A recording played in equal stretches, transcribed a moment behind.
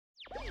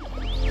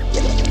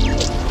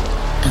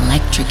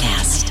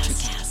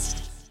Electricast.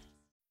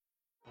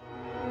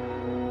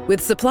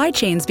 With supply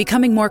chains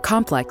becoming more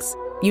complex,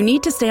 you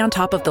need to stay on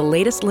top of the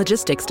latest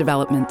logistics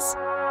developments.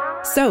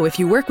 So if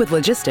you work with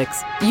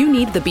logistics, you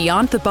need the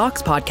Beyond the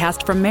Box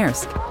podcast from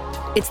Maersk.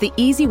 It's the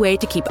easy way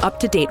to keep up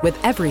to date with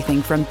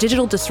everything from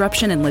digital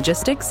disruption in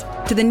logistics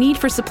to the need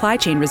for supply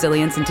chain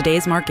resilience in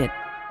today's market.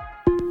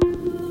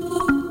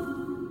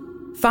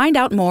 Find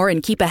out more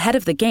and keep ahead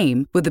of the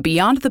game with the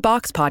Beyond the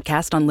Box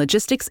podcast on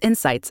logistics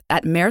insights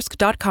at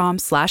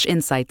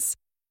maersk.com/insights.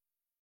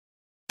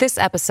 This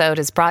episode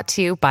is brought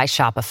to you by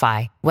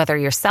Shopify. Whether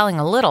you're selling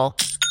a little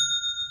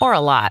or a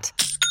lot,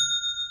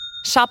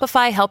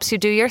 Shopify helps you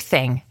do your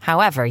thing,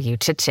 however you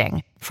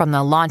cha-ching. From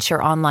the launch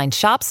your online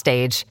shop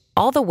stage,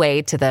 all the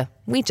way to the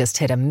we just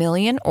hit 1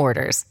 million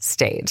orders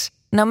stage.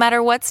 No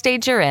matter what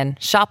stage you're in,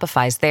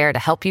 Shopify's there to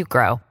help you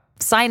grow.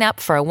 Sign up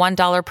for a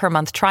 $1 per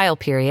month trial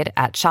period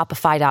at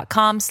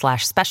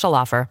shopify.com/special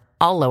offer,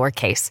 all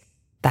lowercase.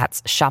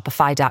 That's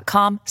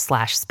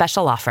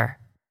shopify.com/special offer.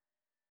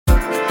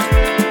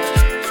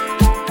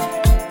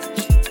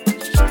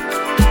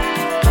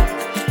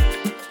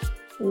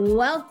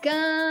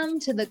 Welcome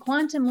to the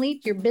Quantum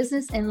Leap Your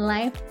Business and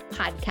Life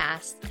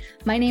podcast.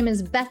 My name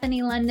is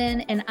Bethany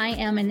London, and I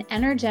am an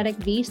energetic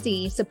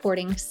VC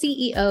supporting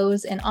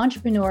CEOs and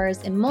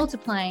entrepreneurs in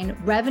multiplying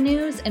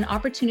revenues and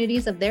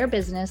opportunities of their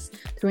business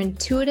through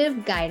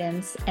intuitive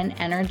guidance and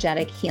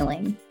energetic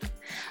healing.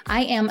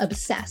 I am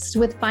obsessed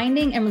with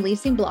finding and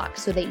releasing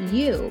blocks so that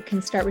you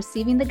can start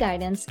receiving the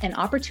guidance and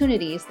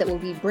opportunities that will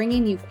be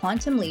bringing you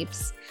quantum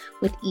leaps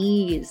with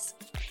ease.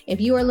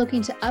 If you are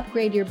looking to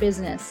upgrade your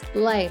business,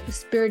 life,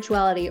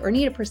 spirituality, or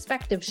need a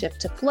perspective shift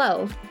to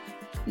flow,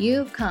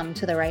 you've come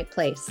to the right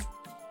place.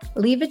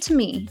 Leave it to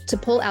me to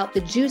pull out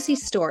the juicy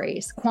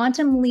stories,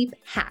 quantum leap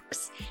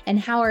hacks, and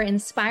how our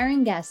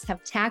inspiring guests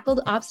have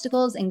tackled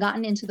obstacles and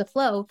gotten into the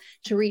flow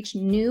to reach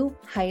new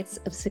heights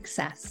of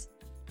success.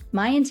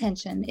 My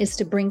intention is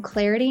to bring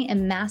clarity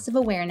and massive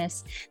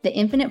awareness that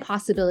infinite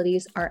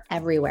possibilities are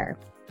everywhere.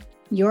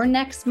 Your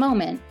next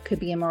moment could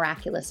be a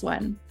miraculous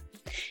one.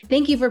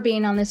 Thank you for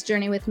being on this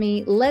journey with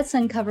me. Let's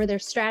uncover their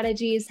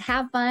strategies,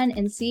 have fun,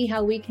 and see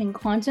how we can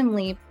quantum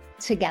leap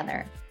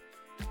together.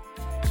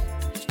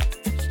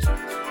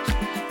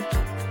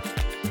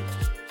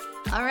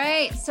 All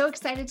right, so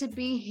excited to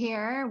be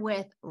here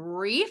with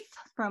Reef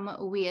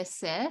from We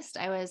Assist.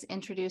 I was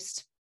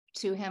introduced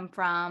to him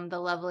from the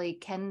lovely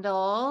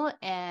Kendall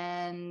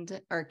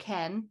or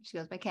Ken. She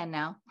goes by Ken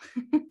now.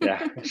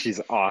 Yeah, she's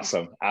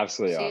awesome.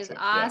 Absolutely awesome. She's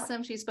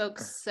awesome. Yeah. She spoke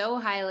so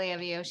highly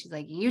of you. She's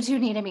like, you two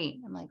need to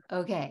meet. I'm like,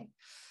 okay,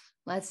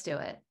 let's do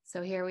it.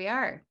 So here we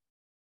are.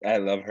 I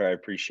love her. I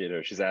appreciate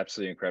her. She's an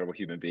absolutely incredible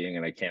human being,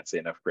 and I can't say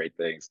enough great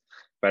things.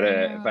 But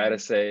if I had to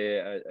say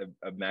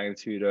a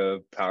magnitude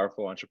of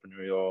powerful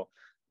entrepreneurial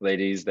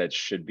ladies that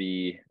should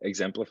be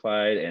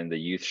exemplified and the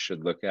youth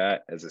should look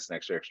at as this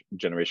next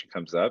generation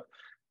comes up,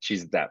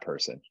 she's that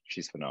person.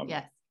 She's phenomenal.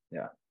 Yes.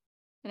 Yeah.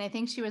 And I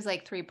think she was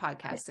like 3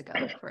 podcasts ago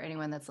for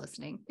anyone that's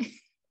listening.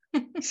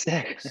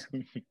 Sick.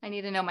 I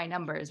need to know my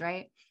numbers,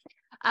 right?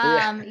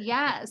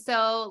 Yeah.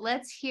 So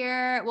let's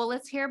hear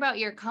about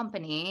your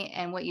company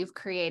and what you've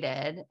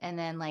created, and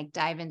then like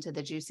dive into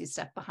the juicy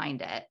stuff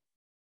behind it.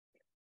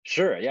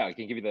 Sure. Yeah. I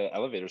can give you the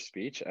elevator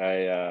speech.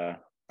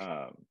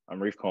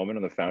 I'm Reef Colman.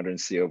 I'm the founder and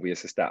CEO of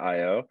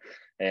WeAssist.io,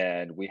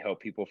 and we help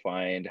people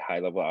find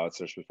high-level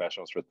outsourced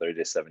professionals for 30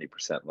 to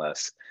 70%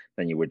 less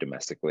than you would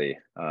domestically.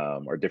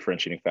 Our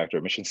differentiating factor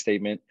mission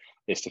statement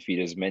is to feed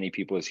as many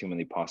people as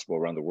humanly possible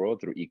around the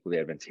world through equally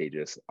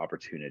advantageous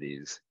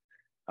opportunities.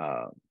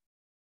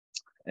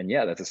 And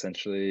yeah, that's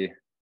essentially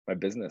my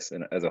business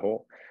as a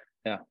whole.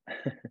 Yeah.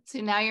 So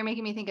now you're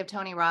making me think of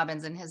Tony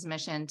Robbins and his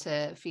mission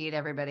to feed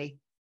everybody.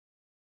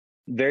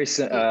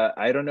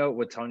 I don't know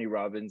what Tony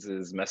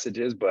Robbins' message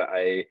is, but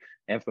I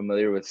am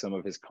familiar with some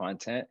of his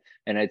content,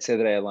 and I'd say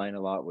that I align a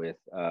lot with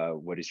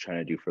what he's trying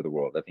to do for the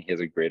world. I think he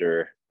has a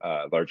greater,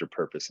 larger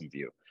purpose in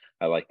view.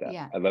 I like that.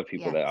 Yeah. I love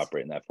people that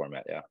operate in that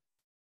format. Yeah.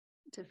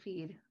 To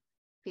feed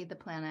the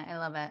planet. I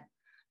love it.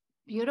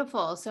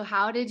 Beautiful. So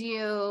how did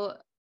you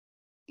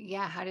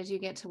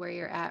get to where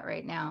you're at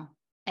right now?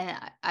 And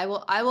I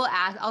will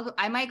ask,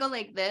 I might go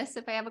like this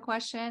if I have a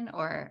question,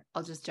 or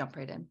I'll just jump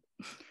right in.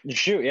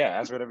 Shoot, yeah,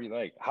 ask whatever you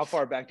like. How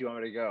far back do you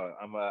want me to go?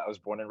 I was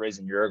born and raised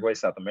in Uruguay,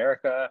 South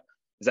America.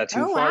 Is that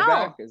too far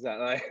back? Is that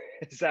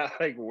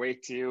like way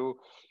too?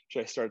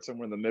 Should I start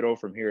somewhere in the middle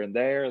from here and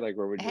there? Like,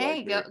 where would you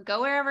like me? Go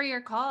wherever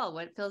you're called.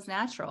 What feels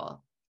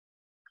natural?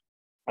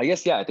 I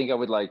guess, yeah, I think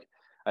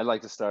I'd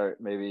like to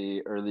start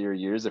maybe earlier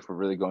years if we're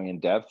really going in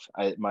depth.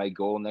 My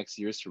goal next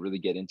year is to really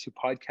get into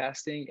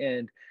podcasting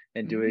and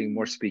doing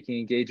more speaking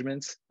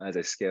engagements as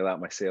I scale out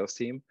my sales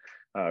team.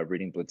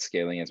 Reading blitz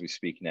scaling as we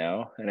speak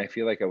now. And I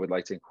feel like I would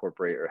like to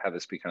incorporate or have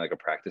this be kind of like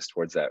a practice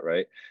towards that,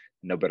 right?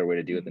 No better way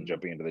to do it than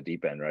jumping into the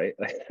deep end, right?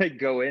 Like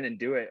go in and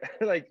do it.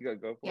 Like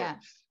go for it.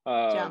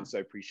 So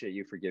I appreciate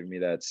you for giving me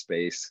that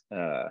space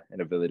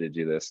and ability to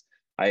do this.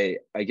 I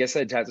guess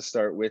I'd have to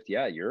start with,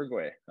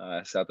 Uruguay,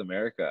 South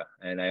America.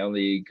 And I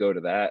only go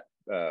to that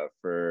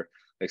for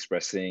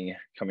expressing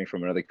coming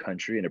from another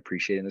country and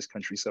appreciating this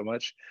country so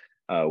much,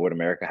 what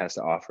America has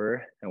to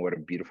offer and what a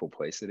beautiful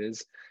place it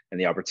is and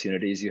the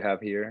opportunities you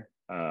have here.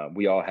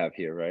 We all have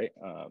here, right?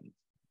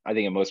 I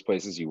think in most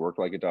places you work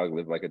like a dog,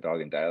 live like a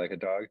dog, and die like a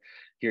dog.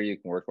 Here you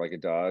can work like a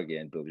dog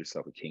and build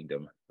yourself a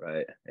kingdom,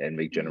 right? And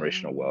make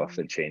generational wealth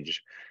and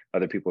change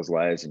other people's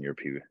lives and your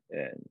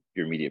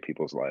immediate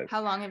people's lives.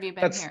 How long have you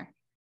been That's here?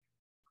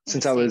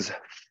 since I was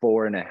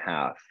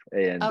 4.5,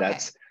 and Okay.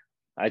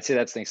 I'd say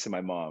that's thanks to my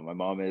mom. My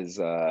mom is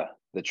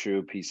the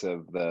true piece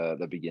of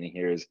the beginning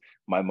here is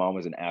my mom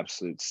was an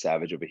absolute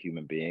savage of a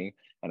human being,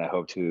 and I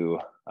hope to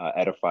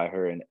edify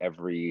her in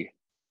every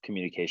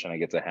communication I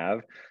get to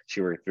have. She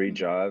worked 3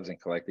 jobs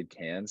and collected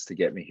cans to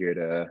get me here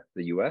to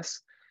the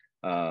US.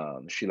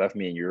 She left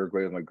me in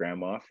Uruguay with my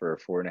grandma for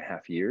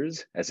 4.5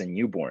 years as a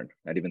newborn,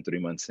 not even 3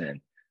 months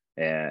in,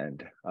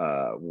 and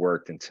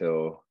worked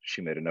until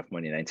she made enough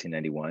money in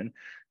 1991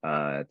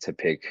 to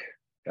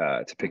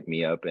pick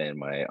me up and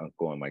my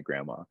uncle and my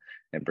grandma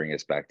and bring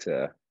us back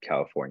to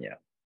California.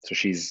 So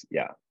she's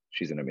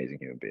an amazing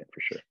human being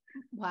for sure.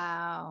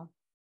 Wow.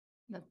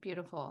 That's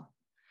beautiful.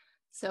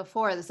 So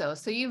 4 of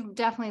those. So you've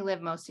definitely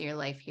lived most of your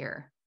life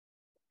here.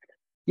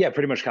 Yeah,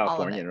 pretty much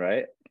Californian,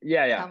 right?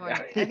 Yeah.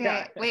 Okay.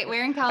 Yeah. Wait,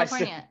 where in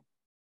California?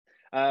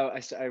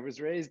 I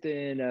was raised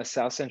in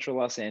South Central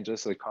Los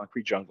Angeles, the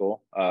concrete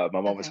jungle. My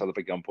mom was held up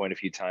at gunpoint a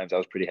few times. I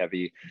was pretty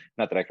heavy,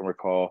 not that I can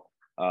recall.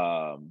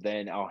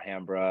 Then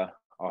Alhambra.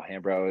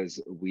 Alhambra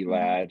was wee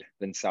lad.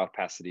 Then South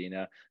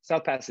Pasadena.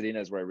 South Pasadena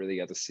is where I really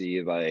got to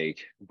see like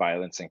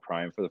violence and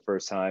crime for the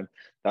first time.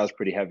 That was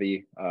pretty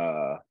heavy.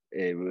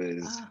 It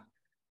was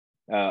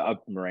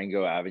up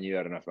Marengo Avenue.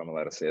 I don't know if I'm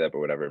allowed to say that, but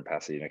whatever, in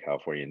Pasadena,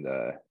 California in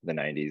the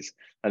 90s.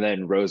 And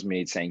then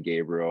Rosemead, San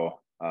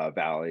Gabriel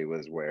Valley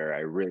was where I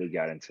really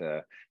got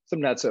into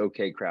some not so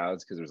okay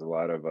crowds because there's a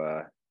lot of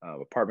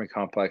apartment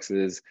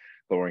complexes,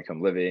 lower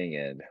income living,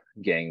 and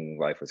gang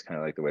life was kind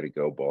of like the way to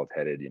go, bald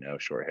headed,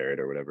 short haired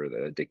or whatever,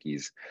 the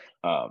Dickies.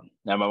 Now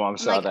my mom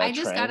saw that I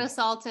just trend. got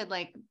assaulted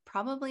like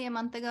probably a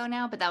month ago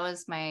now, but that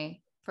was my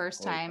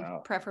first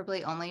time,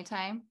 preferably only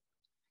time.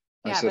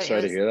 I'm so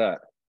sorry to hear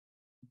that.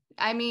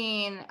 I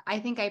mean, I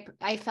think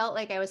I felt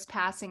like I was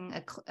passing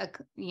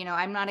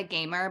I'm not a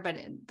gamer, but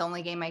the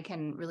only game I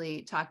can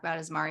really talk about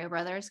is Mario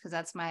Brothers because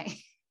that's my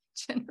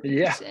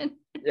generation.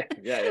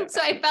 Yeah.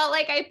 So I felt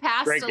like I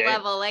passed Great game.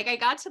 level, like I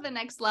got to the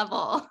next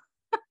level.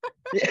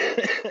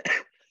 Yeah.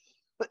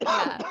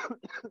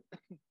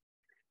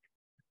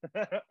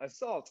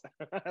 Assault.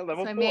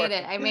 Level 4.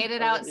 I made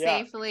it out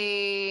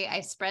safely.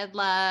 I spread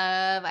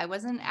love. I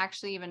wasn't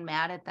actually even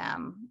mad at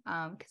them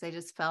because I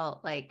just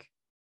felt like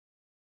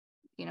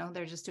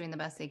they're just doing the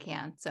best they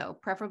can. So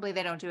preferably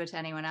they don't do it to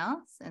anyone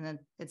else. And then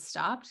it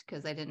stopped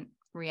because I didn't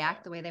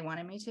react the way they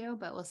wanted me to,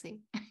 but we'll see.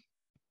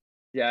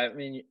 Yeah. I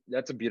mean,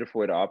 that's a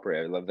beautiful way to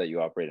operate. I love that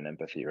you operate in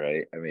empathy,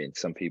 right? I mean,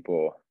 some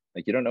people,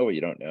 like, you don't know what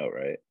you don't know,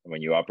 right? And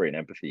when you operate in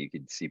empathy, you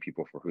can see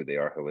people for who they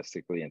are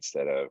holistically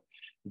instead of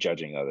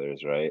judging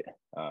others, right?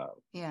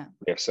 We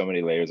have so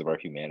many layers of our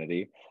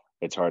humanity.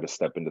 It's hard to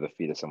step into the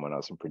feet of someone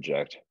else and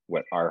project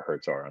what our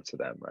hurts are onto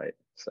them, right?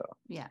 So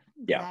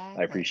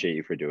exactly. I appreciate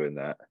you for doing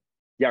that.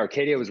 Yeah,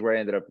 Arcadia was where I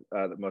ended up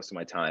most of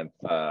my time,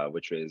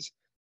 which was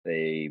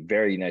a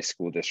very nice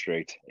school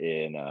district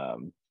in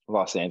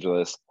Los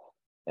Angeles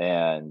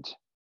and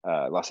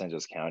Los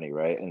Angeles County,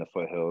 right in the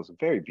foothills.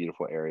 Very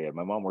beautiful area.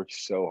 My mom worked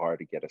so hard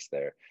to get us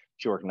there.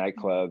 She worked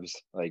nightclubs,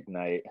 like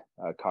night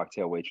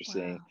cocktail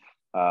waitressing.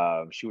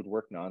 Wow. She would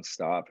work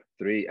nonstop.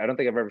 I don't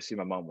think I've ever seen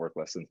my mom work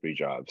less than 3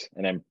 jobs.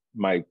 And then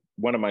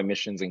one of my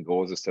missions and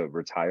goals is to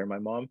retire my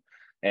mom.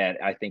 And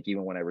I think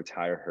even when I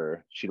retire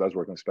her, she loves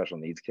working with special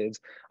needs kids.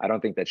 I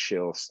don't think that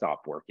she'll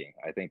stop working.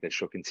 I think that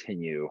she'll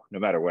continue no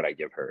matter what I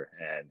give her.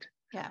 And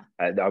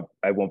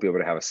I won't be able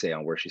to have a say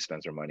on where she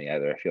spends her money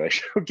either. I feel like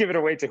she'll give it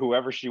away to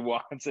whoever she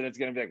wants. And it's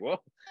going to be like,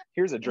 well,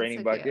 here's a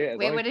draining bucket.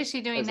 Wait, what is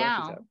she doing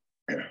now?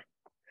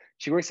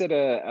 She works at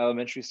a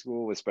elementary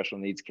school with special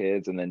needs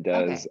kids and then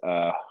does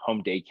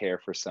home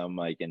daycare for some,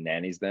 like, and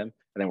nannies them,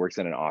 and then works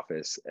in an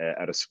office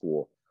at a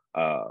school.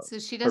 So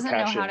she doesn't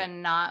know how to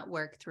not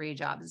work 3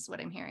 jobs is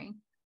what I'm hearing.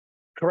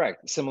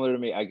 Correct. Similar to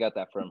me. I got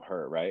that from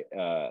her, right?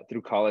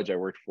 Through college, I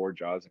worked 4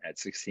 jobs and had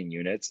 16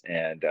 units.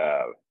 And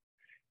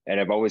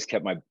I've always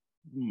kept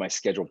my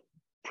schedule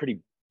pretty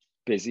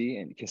busy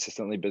and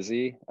consistently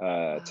busy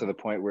to the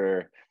point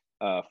where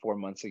 4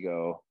 months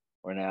ago,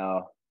 or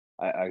now,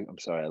 I'm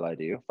sorry, I lied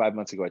to you. 5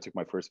 months ago, I took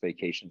my first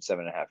vacation,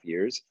 7.5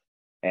 years.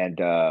 And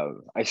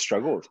I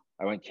struggled.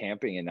 I went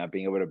camping and not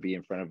being able to be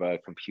in front of a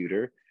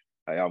computer.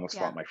 I almost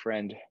fought my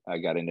friend. I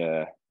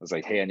was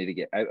like, hey, I need to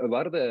get a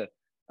lot of the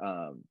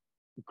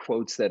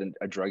quotes that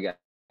a drug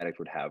addict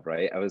would have,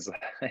 right? I was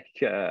like,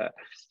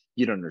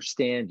 you don't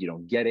understand. You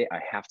don't get it.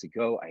 I have to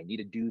go. I need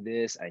to do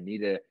this. I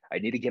need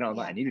to get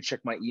online. I need to check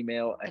my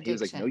email. And he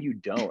was like, no, you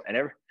don't. And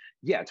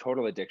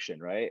total addiction.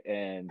 Right.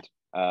 And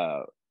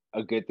a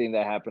good thing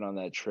that happened on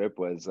that trip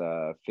was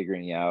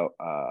figuring out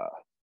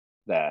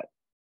that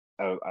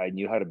I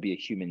knew how to be a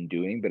human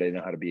doing, but I didn't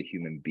know how to be a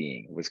human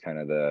being was kind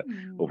of the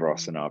overall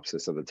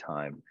synopsis of the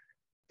time.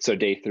 So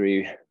day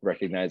 3,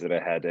 recognized that I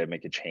had to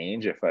make a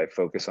change. If I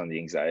focus on the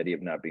anxiety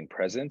of not being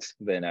present,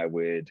 then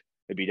it'd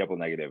be double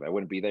negative. I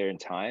wouldn't be there in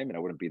time, and I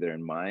wouldn't be there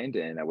in mind,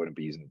 and I wouldn't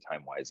be using the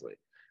time wisely.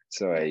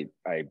 So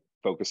I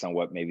focus on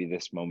what maybe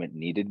this moment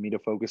needed me to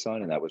focus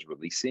on, and that was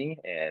releasing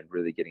and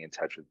really getting in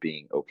touch with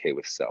being okay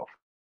with self.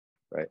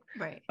 Right.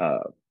 Right.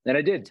 And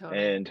I did.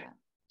 Totally. And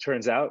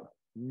turns out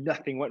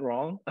nothing went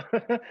wrong.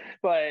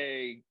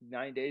 Like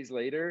 9 days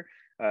later,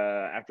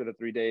 after the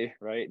 3-day,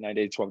 right, 9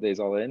 days, 12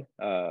 days all in,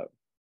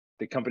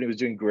 the company was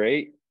doing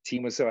great.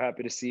 Team was so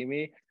happy to see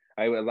me.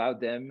 I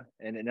allowed them,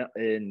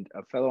 and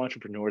a fellow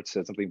entrepreneur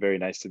said something very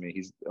nice to me.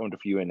 He's owned a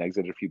few and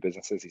exited a few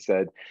businesses. He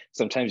said,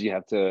 sometimes you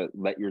have to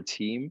let your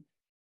team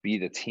be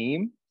the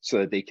team so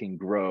that they can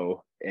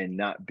grow and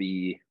not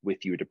be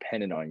with you,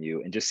 dependent on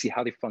you, and just see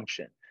how they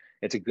function.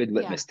 It's a good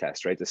litmus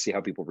test, right? To see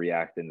how people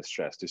react in the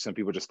stress. Do some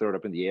people just throw it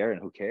up in the air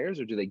and who cares?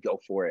 Or do they go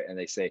for it and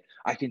they say,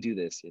 I can do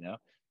this, you know?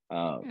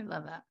 I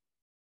love that.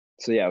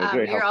 So yeah, it was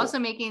very You're helpful. also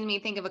making me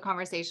think of a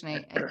conversation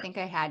I think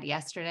I had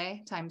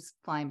yesterday. Time's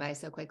flying by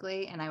so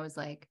quickly. And I was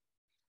like,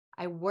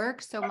 I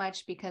work so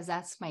much because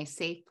that's my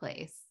safe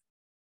place.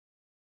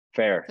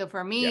 Fair. So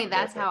for me,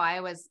 that's how I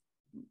was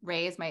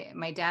raised.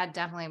 My dad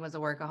definitely was a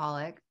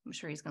workaholic. I'm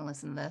sure he's going to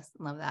listen to this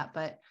and love that.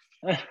 But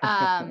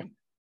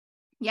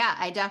yeah,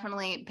 I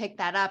definitely picked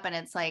that up. And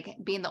it's like,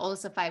 being the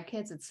oldest of 5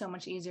 kids, it's so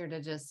much easier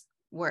to just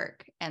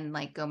work and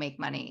like go make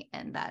money.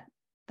 And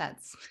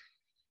that's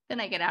then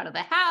I get out of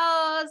the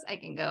house. I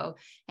can go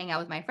hang out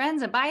with my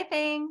friends and buy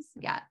things.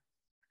 Yeah.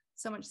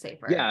 So much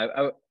safer.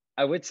 Yeah.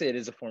 I would say it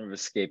is a form of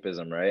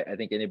escapism, right? I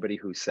think anybody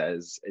who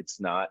says it's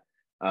not,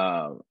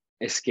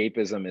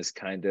 escapism is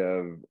kind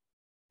of,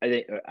 I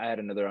think I had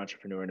another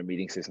entrepreneur in a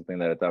meeting say something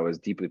that I thought was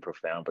deeply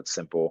profound, but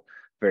simple,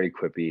 very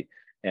quippy.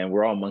 And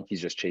we're all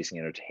monkeys just chasing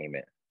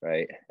entertainment,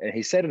 right? And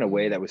he said in a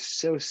way that was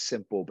so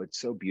simple, but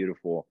so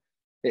beautiful.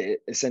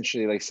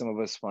 Essentially, like, some of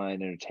us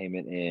find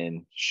entertainment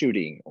in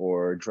shooting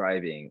or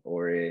driving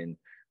or in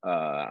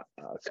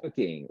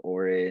cooking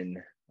or in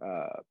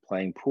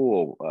playing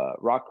pool,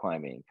 rock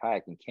climbing,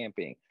 kayaking,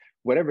 camping,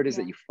 whatever it is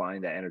that you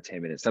find that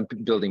entertainment in. Some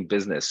building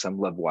business, some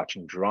love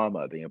watching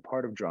drama, being a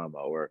part of drama,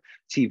 or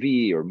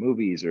TV or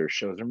movies or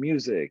shows or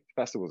music,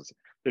 festivals.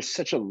 There's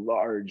such a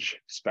large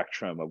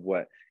spectrum of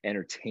what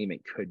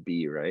entertainment could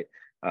be, right?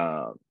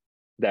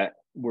 That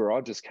we're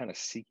all just kind of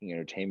seeking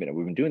entertainment, and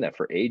we've been doing that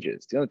for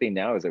ages. The only thing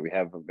now is that we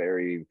have a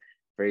very,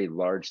 very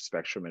large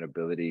spectrum and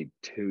ability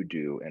to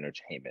do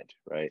entertainment,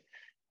 right?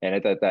 And I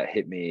thought that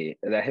hit me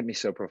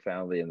so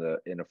profoundly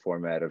in a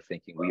format of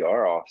thinking we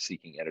are all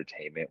seeking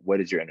entertainment. What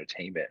is your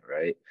entertainment,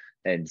 right?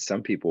 And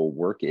some people,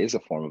 work is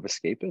a form of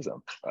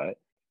escapism, right?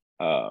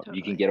 Totally.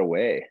 You can get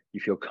away, you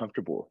feel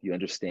comfortable, you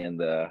understand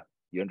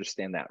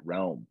that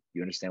realm,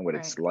 you understand what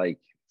it's like.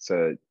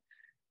 So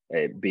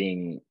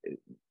being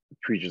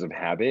creatures of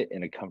habit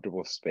in a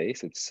comfortable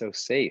space, it's so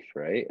safe,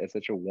 right? It's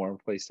such a warm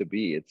place to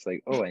be. It's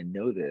like, oh, I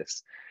know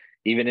this.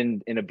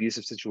 Even in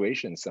abusive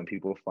situations, some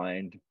people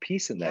find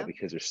peace in that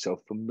because they're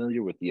so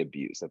familiar with the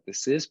abuse, that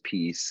this is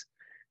peace.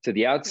 To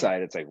the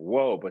outside, it's like,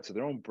 whoa, but to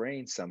their own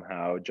brain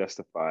somehow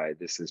justify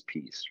this is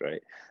peace,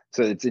 right?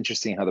 So it's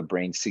interesting how the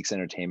brain seeks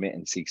entertainment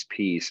and seeks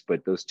peace,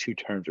 but those two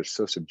terms are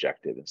so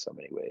subjective in so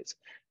many ways.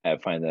 I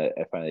find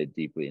that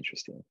deeply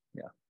interesting.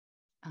 Yeah.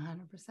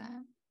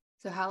 100%.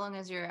 So how long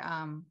has your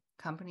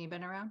company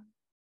been around?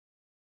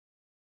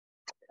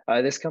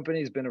 This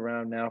company has been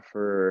around now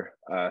for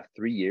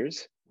 3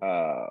 years.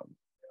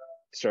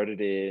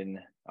 Started in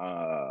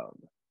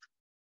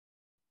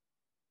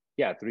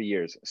 3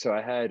 years. So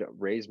I had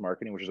Raise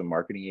Marketing, which is a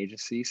marketing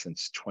agency,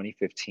 since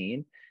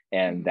 2015,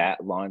 and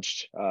that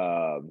launched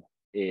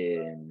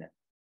in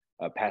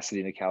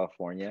Pasadena,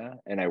 California,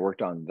 and I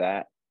worked on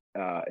that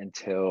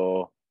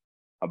until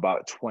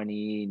about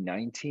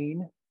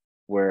 2019,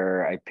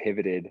 where I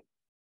pivoted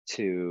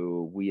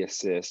to We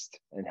Assist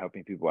and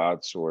helping people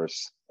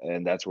outsource,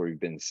 and that's where we've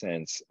been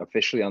since.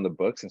 Officially on the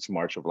books since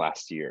March of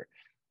last year,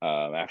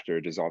 after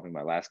dissolving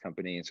my last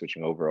company and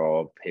switching over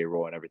all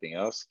payroll and everything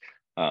else.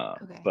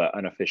 But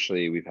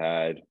unofficially, we've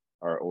had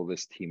our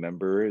oldest team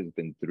member has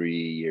been 3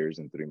 years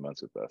and 3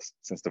 months with us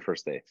since the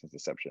first day, since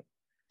inception.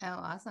 Oh,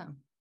 awesome!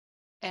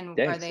 And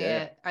Thanks,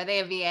 are they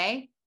a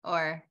VA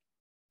or?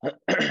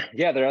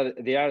 Yeah, they're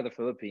out of the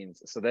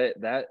Philippines. So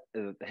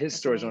his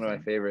story is one of my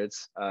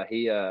favorites.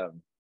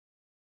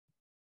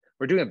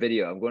 We're doing a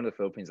video. I'm going to the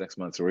Philippines next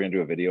month, so we're gonna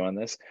do a video on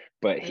this.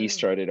 But he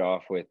started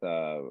off with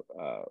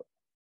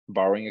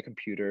borrowing a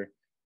computer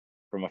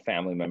from a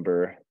family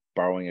member,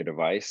 borrowing a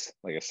device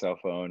like a cell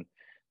phone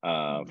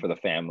for the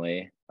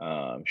family,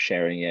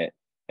 sharing it,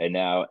 and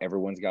now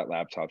everyone's got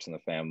laptops in the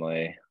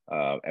family.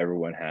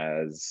 Everyone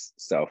has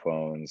cell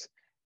phones.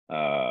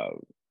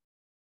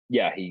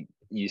 He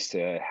used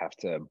to have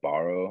to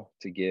borrow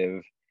to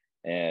give,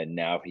 and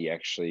now he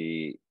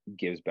actually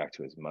gives back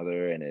to his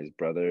mother and his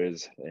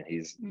brothers, and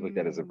he's looked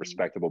at as a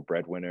respectable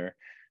breadwinner.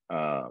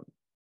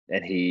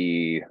 And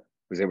he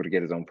was able to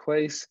get his own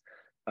place.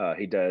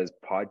 He does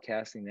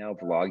podcasting now,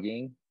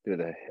 vlogging through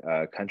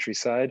the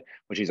countryside,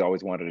 which he's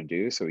always wanted to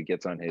do. So he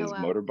gets on Oh, his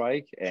wow.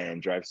 motorbike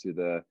and drives through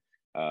the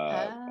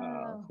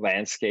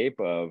landscape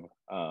of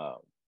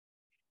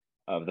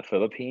the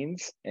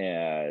Philippines,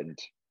 and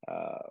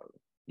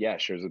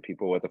shares with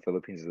people what the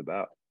Philippines is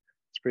about.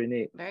 It's pretty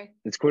neat.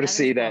 It's cool to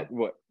see that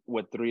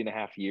what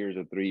 3.5 years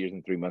or 3 years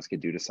and 3 months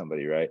could do to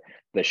somebody, right?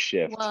 The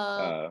shift.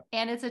 Well,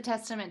 and it's a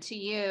testament to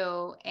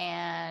you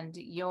and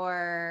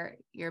your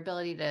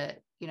ability to,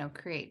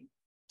 create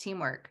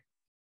teamwork.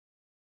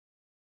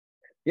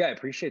 Yeah, I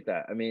appreciate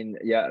that. I mean,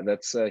 yeah,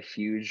 that's a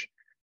huge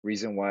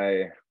reason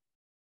why.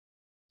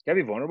 Can I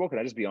be vulnerable? Can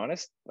I just be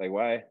honest? Like,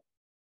 why?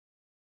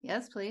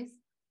 Yes, please.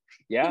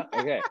 Yeah.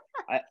 Okay.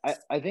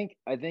 I think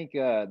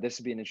this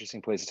would be an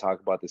interesting place to talk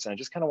about this, and I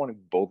just kind of want to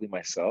be boldly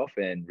myself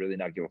and really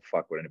not give a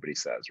fuck what anybody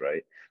says,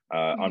 right?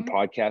 On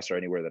podcasts or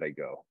anywhere that I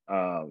go.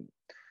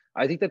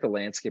 I think that the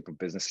landscape of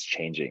business is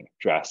changing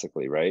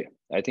drastically, right?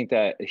 I think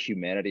that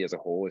humanity as a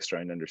whole is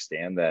starting to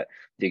understand that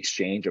the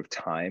exchange of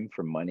time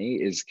for money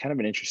is kind of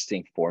an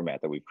interesting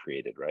format that we've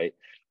created, right?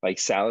 Like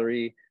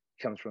salary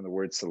comes from the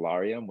word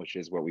salarium, which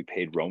is what we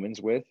paid Romans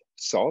with,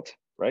 salt,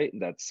 right?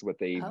 And that's what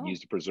they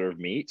used to preserve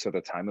meat. So at the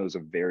time, it was a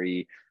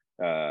very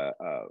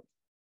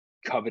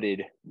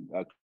coveted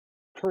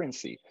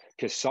currency,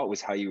 because salt was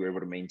how you were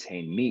able to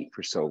maintain meat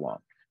for so long.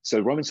 So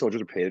Roman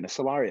soldiers were paid in a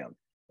salarium,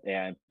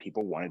 and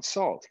people wanted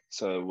salt.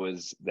 So it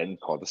was then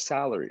called a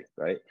salary,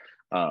 right?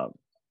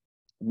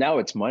 Now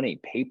it's money,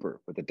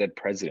 paper with a dead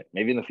president.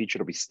 Maybe in the future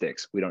it'll be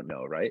sticks. We don't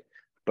know, right?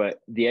 But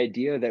the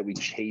idea that we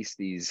chase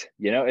these,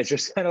 it's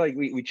just kind of like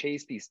we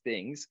chase these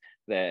things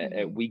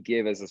that we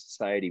give as a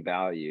society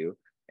value,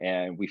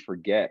 and we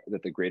forget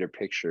that the greater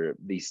picture,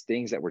 these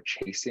things that we're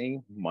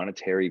chasing,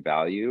 monetary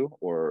value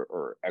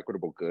or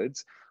equitable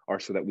goods, are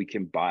so that we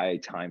can buy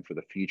time for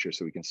the future,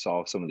 so we can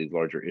solve some of these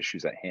larger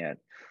issues at hand.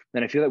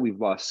 And I feel that we've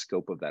lost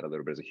scope of that a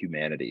little bit as a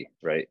humanity,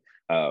 right?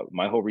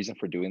 My whole reason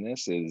for doing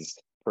this is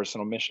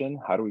personal mission.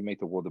 How do we make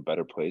the world a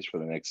better place for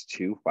the next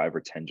 2, 5,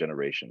 or 10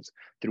 generations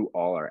through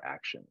all our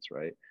actions,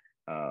 right?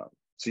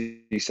 So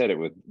you said it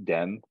with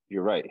Dem.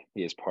 You're right.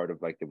 He is part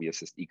of like the We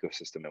Assist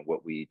ecosystem and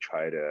what we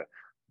try to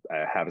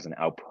have as an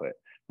output.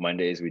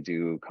 Mondays, we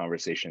do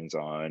conversations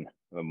on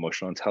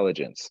emotional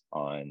intelligence,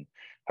 on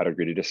how to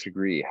agree to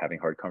disagree, having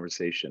hard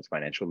conversations,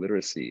 financial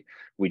literacy.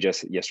 We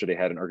just yesterday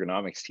had an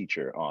ergonomics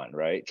teacher on,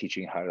 right?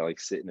 Teaching how to like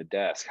sit in a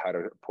desk, how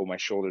to pull my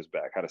shoulders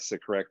back, how to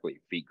sit correctly,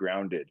 feet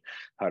grounded,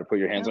 how to put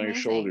your hands on your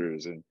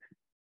shoulders. And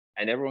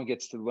everyone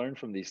gets to learn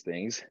from these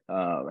things,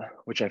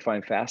 which I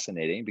find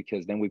fascinating,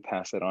 because then we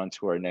pass that on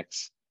to our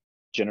next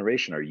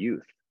generation, our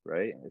youth,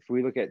 right? If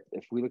we look at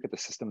the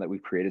system that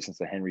we've created since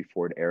the Henry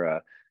Ford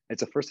era,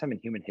 it's the first time in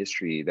human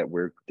history that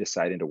we're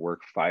deciding to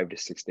work 5 to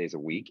 6 days a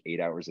week, 8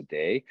 hours a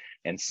day,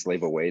 and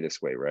slave away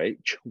this way, right?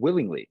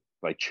 Willingly,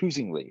 like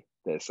choosingly.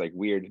 This like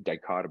weird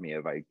dichotomy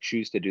of I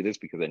choose to do this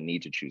because I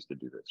need to choose to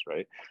do this,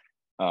 right?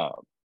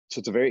 So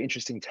it's a very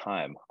interesting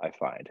time, I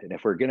find. And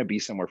if we're going to be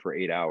somewhere for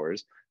 8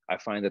 hours, I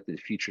find that the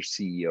future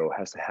CEO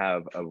has to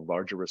have a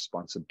larger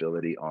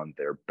responsibility on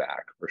their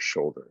back or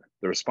shoulder.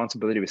 The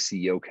responsibility of a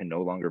CEO can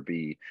no longer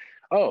be,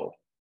 oh,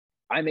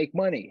 I make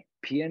money,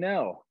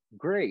 P&L,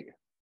 great,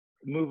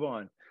 move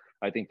on.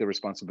 I think the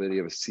responsibility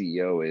of a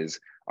CEO is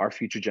our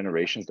future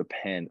generations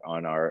depend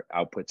on our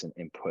outputs and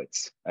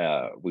inputs.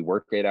 We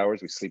work 8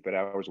 hours, we sleep 8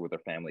 hours, with our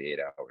family 8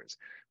 hours.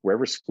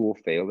 Wherever school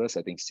failed us,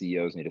 I think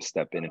CEOs need to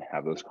step in and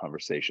have those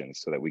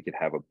conversations so that we could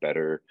have a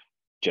better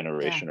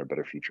generation or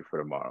better future for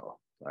tomorrow.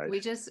 Right? We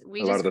just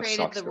created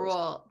the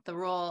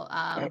rule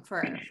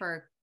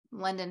for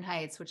London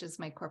Heights, which is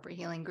my corporate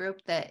healing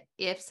group, that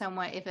if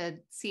a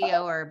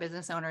CEO or a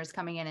business owner is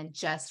coming in and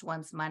just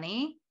wants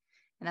money,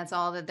 and that's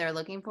all that they're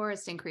looking for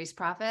is to increase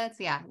profits,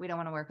 we don't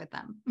want to work with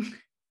them.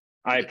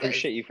 I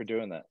appreciate you for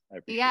doing that.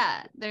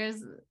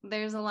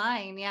 There's a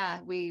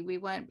line. We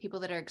want people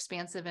that are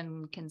expansive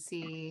and can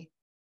see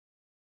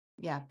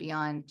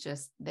beyond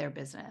just their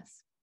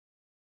business.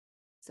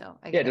 So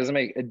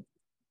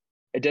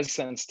it does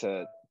sense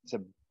to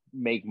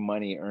make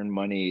money, earn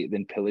money,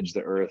 then pillage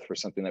the earth for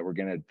something that we're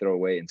going to throw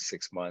away in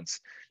 6 months.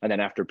 And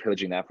then after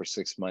pillaging that for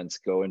 6 months,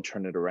 go and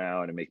turn it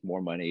around and make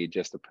more money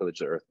just to pillage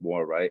the earth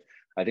more, right?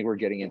 I think we're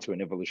getting into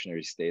an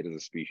evolutionary state as a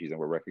species, and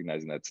we're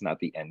recognizing that's not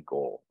the end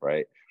goal,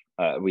 right?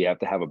 We have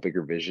to have a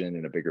bigger vision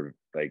and a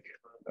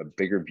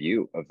bigger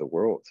view of the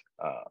world.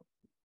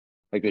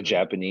 Like the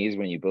Japanese,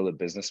 when you build a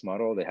business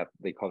model,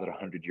 they call it a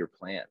 100-year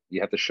plan.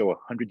 You have to show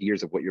 100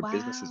 years of what your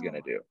business is going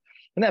to do.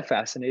 Isn't that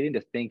fascinating to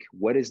think,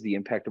 what is the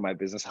impact of my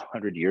business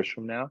 100 years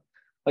from now?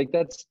 Like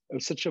that's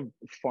such a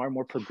far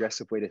more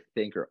progressive way to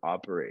think or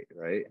operate,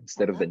 right?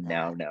 Instead of the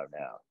now.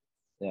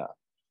 Yeah.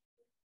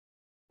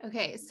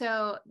 Okay.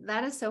 So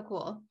that is so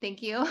cool.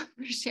 Thank you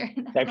for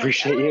sharing that. I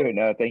appreciate you.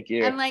 No, thank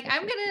you. I'm like,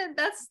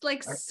 that's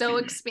like so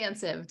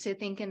expansive to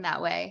think in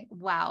that way.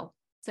 Wow.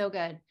 So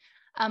good.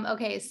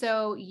 Okay.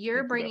 So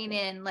you're bringing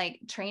in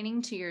like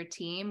training to your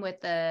team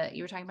with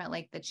you were talking about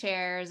like the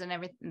chairs and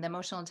everything, the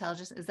emotional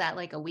intelligence. Is that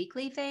like a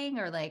weekly thing,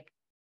 or like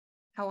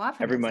how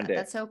often? Every Monday.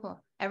 That's so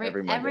cool.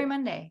 Every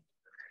Monday.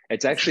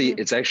 it's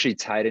actually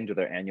tied into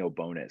their annual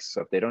bonus.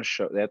 So if they don't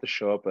show, they have to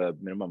show up a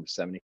minimum of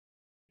 75%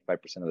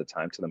 of the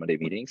time to the Monday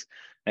meetings.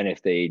 And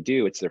if they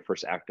do, it's their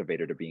first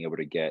activator to being able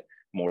to get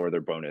more of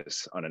their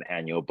bonus on an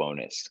annual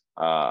bonus.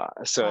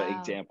 So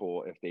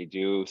example, if they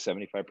do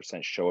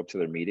 75% show up to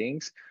their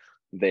meetings,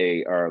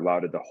 they are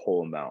allotted the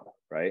whole amount,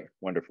 right?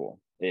 Wonderful.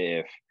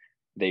 If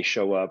they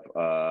show up,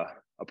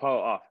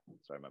 Apollo off,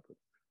 sorry,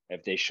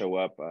 if they show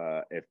up,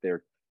 if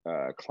their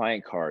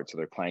client card, so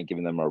their client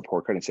giving them a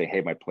report card and say,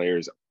 hey, my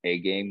player's A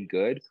game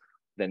good,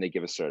 then they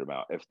give a certain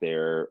amount. If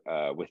they're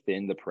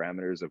within the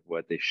parameters of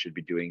what they should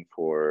be doing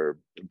for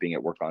being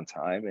at work on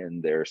time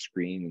and their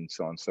screen and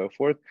so on and so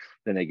forth,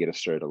 then they get a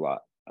certain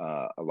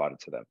allotted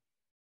to them.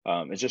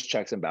 It's just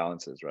checks and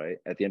balances, right?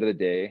 At the end of the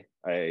day,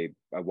 I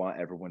want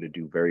everyone to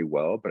do very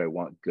well, but I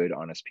want good,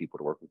 honest people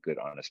to work with good,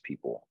 honest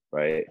people,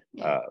 right?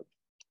 Yeah.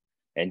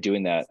 And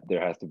doing that, there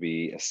has to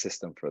be a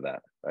system for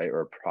that, right?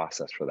 Or a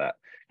process for that,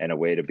 and a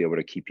way to be able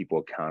to keep people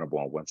accountable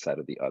on one side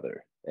or the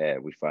other.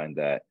 And we find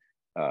that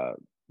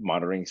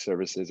monitoring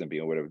services and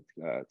being able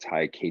to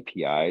tie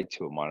KPI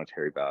to a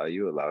monetary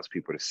value allows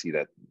people to see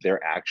that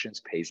their actions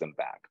pays them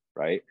back,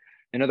 right?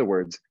 In other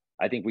words,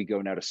 I think we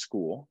go now to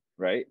school,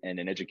 right? And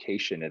in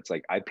education, it's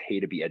like, I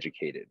pay to be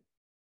educated.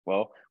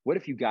 Well, what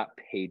if you got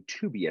paid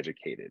to be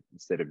educated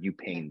instead of you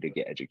paying to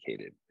get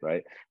educated,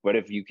 right? What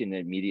if you can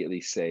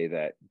immediately say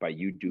that by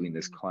you doing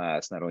this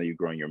class, not only are you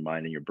growing your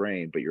mind and your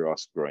brain, but you're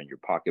also growing your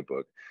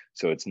pocketbook.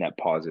 So it's net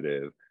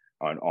positive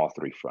on all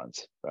three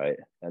fronts, right?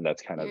 And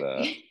that's kind of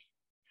the...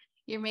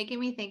 You're making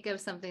me think of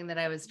something that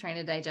I was trying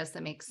to digest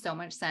that makes so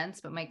much sense,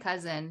 but my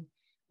cousin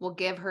will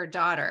give her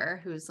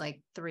daughter, who's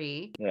like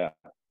 3,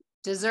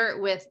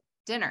 dessert with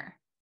dinner.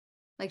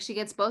 Like she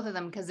gets both of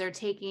them because they're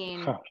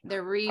taking,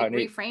 they're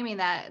reframing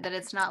that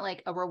it's not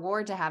like a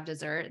reward to have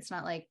dessert. It's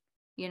not like,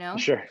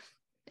 Sure.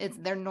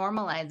 They're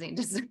normalizing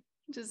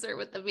dessert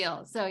with the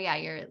meal. So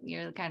yeah,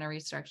 you're kind of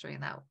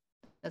restructuring that.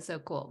 That's so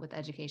cool with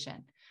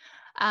education.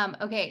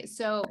 Okay.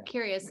 So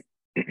curious,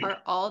 are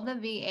all the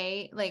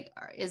VA,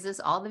 is this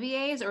all the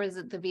VAs or is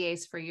it the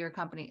VAs for your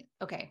company?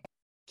 Okay.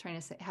 Trying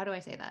to say, how do I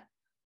say that?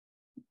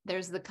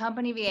 There's the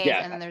company VAs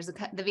and then there's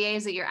the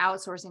VAs that you're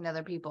outsourcing to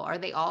other people. Are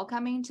they all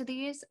coming to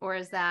these, or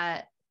is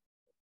that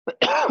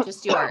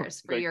just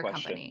yours for your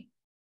company?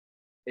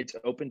 It's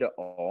open to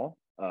all.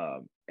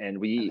 And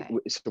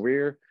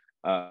we're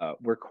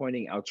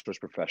coining outsourced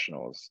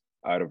professionals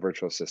out of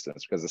virtual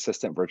assistants, because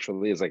assistant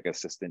virtually is like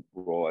assistant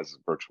role as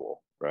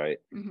virtual, right?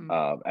 Mm-hmm.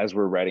 As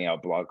we're writing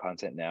out blog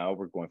content now,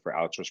 we're going for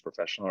outsourced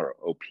professional, or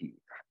OP.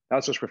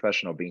 Outsourced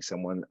professional being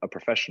a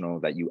professional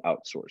that you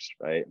outsource,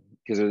 right?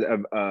 Because there's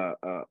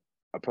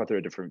a plethora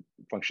of different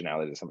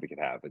functionality that somebody could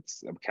have.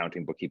 It's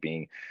accounting,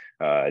 bookkeeping,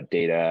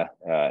 data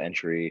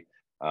entry,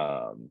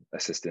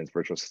 assistant,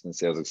 virtual assistant,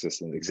 sales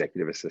assistant,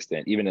 executive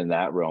assistant. Even in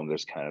that realm,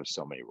 there's kind of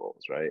so many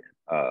roles, right?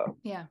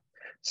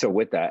 So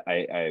with that,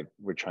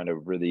 we're trying to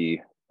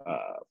really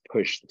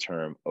push the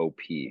term OP,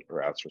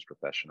 or outsourced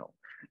professional,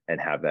 and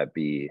have that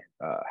be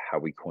how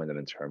we coin them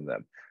and term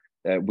them.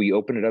 We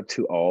open it up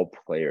to all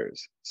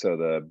players. So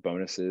the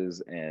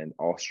bonuses and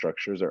all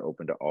structures are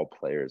open to all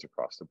players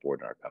across the board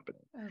in our company.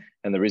 Oh.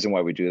 And the reason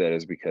why we do that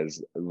is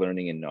because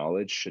learning and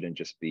knowledge shouldn't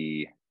just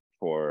be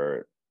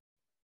for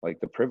like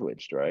the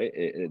privileged, right?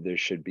 There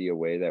should be a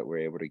way that we're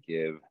able to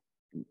give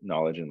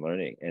knowledge and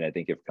learning. And I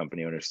think if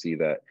company owners see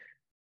that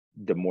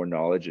the more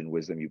knowledge and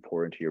wisdom you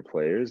pour into your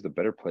players, the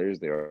better players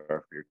they are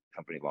for your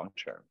company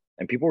long-term.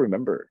 And people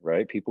remember,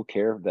 right? People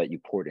care that you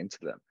poured into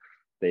them.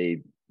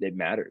 It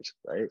matters,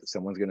 right?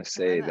 Someone's going to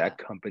say that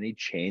company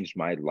changed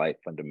my life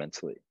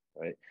fundamentally,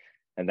 right?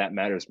 And that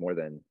matters more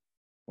than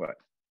what,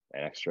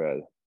 an extra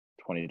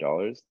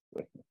 $20.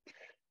 Like,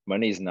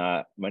 money's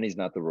not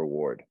the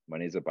reward.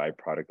 Money is a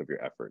byproduct of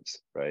your efforts,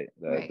 right?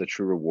 The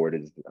true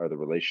reward are the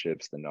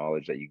relationships, the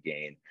knowledge that you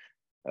gain.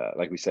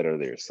 Like we said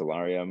earlier,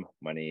 solarium,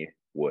 money,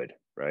 wood,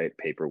 right?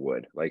 Paper,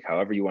 wood. Like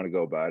however you want to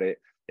go about it,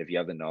 if you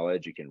have the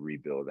knowledge, you can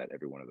rebuild at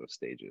every one of those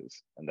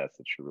stages, and that's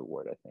the true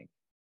reward, I think.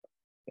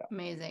 Yeah.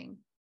 Amazing.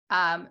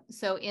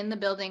 So in the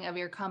building of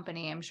your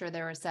company, I'm sure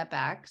there were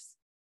setbacks.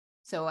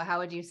 So how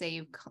would you say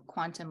you've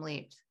quantum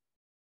leaped?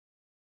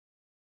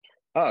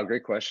 Oh,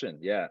 great question.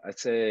 Yeah, I'd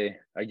say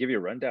I give you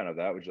a rundown of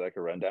that. Would you like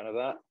a rundown of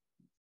that?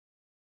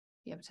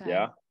 You have time.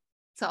 Yeah.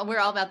 So we're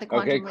all about the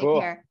quantum leap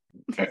here.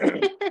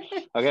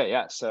 Okay,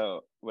 yeah.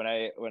 So when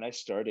I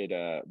started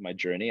my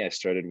journey, I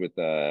started with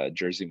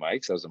Jersey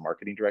Mike's. I was a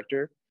marketing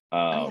director.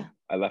 I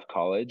left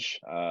college.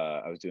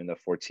 I was doing the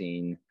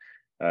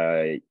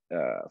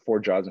 4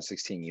 jobs and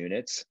 16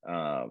 units.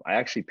 I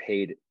actually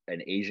paid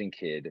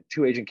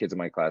two Asian kids in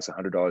my class,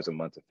 $100 a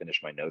month to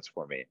finish my notes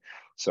for me,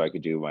 so I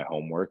could do my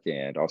homework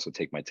and also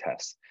take my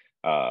tests.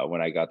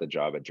 When I got the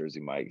job at Jersey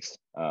Mike's,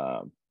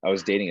 I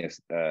was dating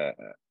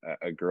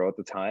a girl at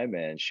the time,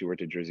 and she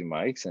worked at Jersey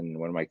Mike's, and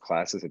one of my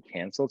classes had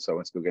canceled, so I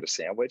went to go get a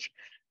sandwich,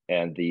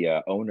 and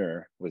the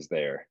owner was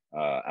there,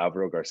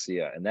 Alvaro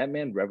Garcia, and that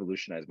man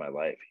revolutionized my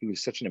life. He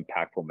was such an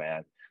impactful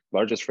man,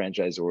 largest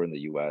franchisor in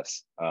the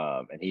US.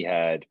 And he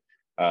had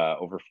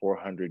over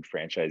 400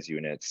 franchise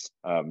units.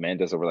 Man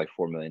does over like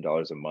 $4 million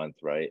a month,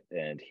 right?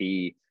 And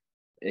he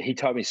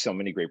taught me so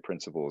many great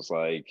principles,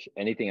 like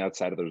anything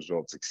outside of the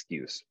results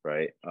excuse,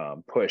 right?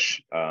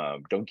 Push.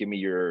 Don't give me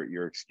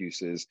your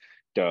excuses.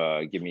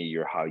 Give me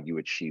your how you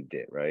achieved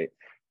it, right?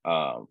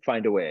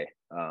 Find a way.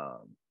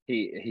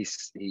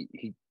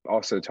 He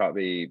also taught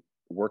me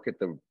work at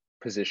the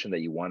position that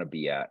you want to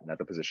be at, not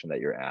the position that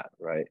you're at,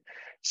 right?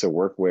 So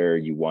work where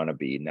you want to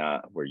be,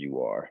 not where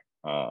you are.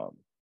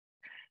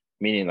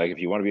 Meaning, like, if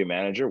you want to be a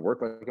manager,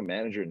 work like a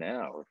manager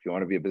now. If you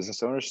want to be a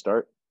business owner,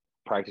 start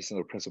practicing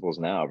the principles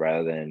now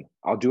rather than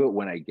I'll do it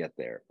when I get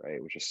there,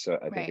 right? Which is so,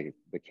 I think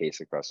the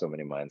case across so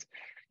many minds.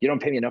 You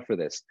don't pay me enough for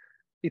this.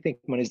 You think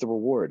money's the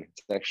reward?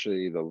 It's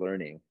actually the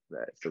learning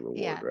that's the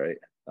reward, right?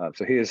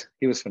 So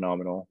he was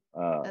phenomenal.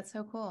 That's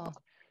so cool.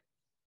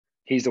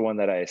 He's the one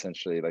that I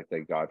essentially, like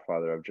the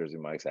godfather of Jersey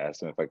Mike's. I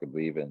asked him if I could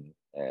leave and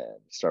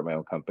start my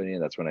own company,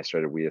 and that's when I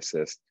started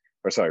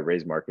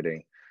Raise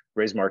Marketing.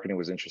 Raise Marketing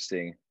was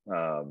interesting.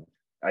 I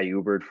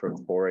Ubered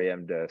from 4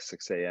 a.m. to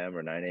 6 a.m.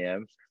 or 9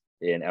 a.m.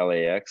 in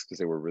LAX because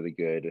they were really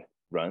good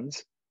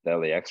runs. The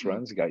LAX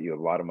runs got you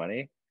a lot of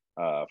money.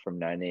 From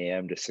 9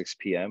 a.m. to 6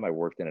 p.m. I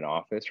worked in an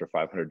office for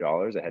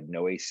 $500. I had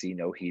no AC,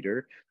 no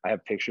heater. I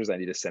have pictures. I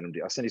need to send them to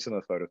you. I'll send you some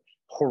of the photos.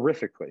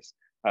 Horrific place.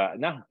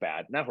 Not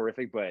bad, not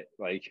horrific, but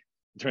like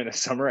during the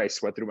summer, I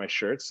sweat through my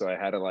shirts. So I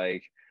had to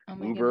like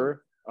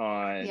Uber or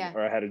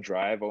I had to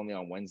drive only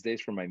on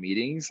Wednesdays for my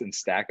meetings and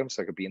stack them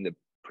so I could be in the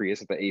Prius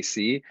with the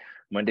AC.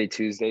 Monday,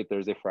 Tuesday,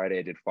 Thursday, Friday,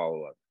 I did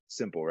follow up.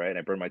 Simple, right? And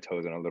I burned my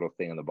toes on a little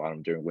thing on the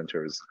bottom during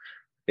winter.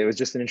 It was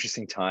just an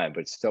interesting time,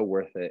 but it's still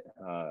worth it.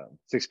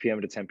 6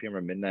 p.m. to 10 p.m.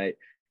 or midnight,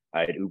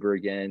 I'd Uber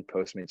again,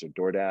 Postmates or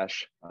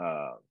DoorDash.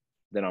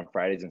 Then on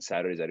Fridays and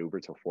Saturdays, I'd Uber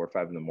till 4 or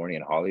 5 in the morning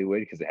in Hollywood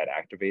because they had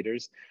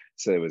activators.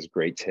 So it was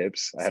great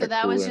tips. I had so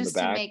that was just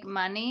to make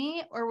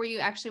money, or were you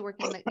actually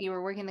you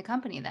were working the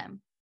company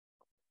then?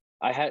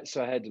 I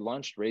had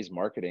launched Raise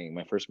Marketing,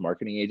 my first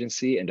marketing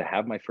agency, and to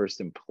have my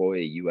first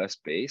employee US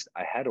based,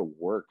 I had to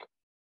work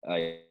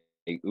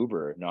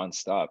Uber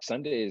nonstop.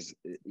 Sundays,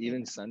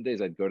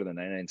 I'd go to the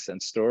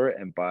 99-cent store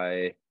and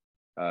buy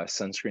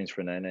sunscreens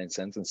for 99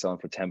 cents and sell them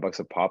for $10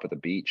 a pop at the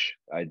beach.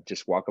 I'd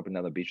just walk up and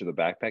down the beach with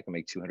a backpack and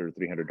make $200 or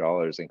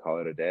 $300 and call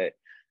it a day.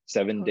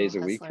 7 days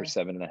a week for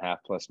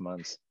 7.5+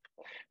 months.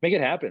 Make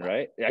it happen,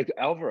 right?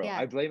 Alvaro,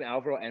 I blame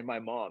Alvaro and my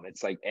mom.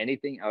 It's like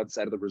anything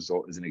outside of the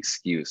result is an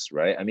excuse,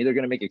 right? I'm either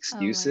going to make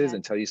excuses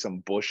and tell you some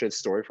bullshit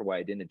story for why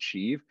I didn't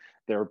achieve.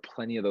 There are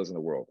plenty of those in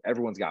the world.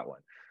 Everyone's got one.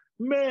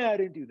 Man, I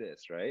didn't do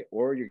this, right?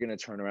 Or you're going to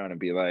turn around and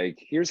be like,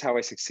 here's how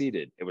I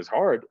succeeded. It was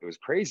hard. It was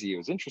crazy. It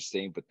was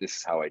interesting, but this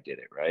is how I did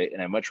it, right?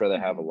 And I'd much rather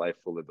have a life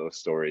full of those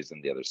stories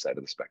than the other side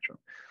of the spectrum.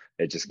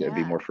 It's just going to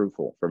be more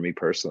fruitful for me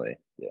personally.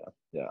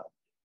 Yeah.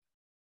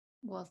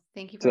 Well,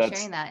 thank you for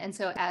sharing that. And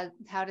so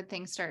how did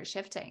things start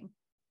shifting?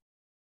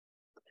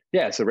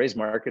 Yeah. So Raise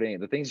Marketing,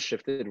 the things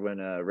shifted when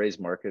Raise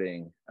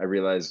Marketing, I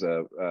realized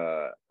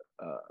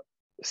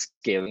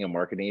scaling a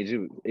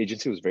marketing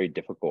agency was very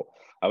difficult.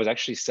 I was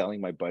actually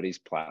selling my buddy's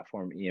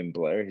platform, Ian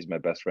Blair. He's my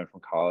best friend from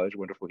college,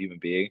 wonderful human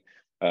being.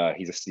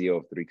 He's a CEO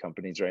of 3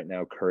 companies right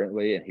now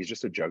currently, and he's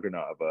just a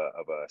juggernaut of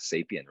a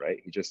sapien, right?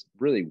 He's just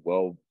really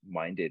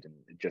well-minded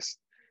and just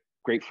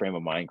great frame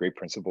of mind, great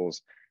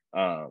principles.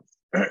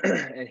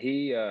 And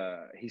he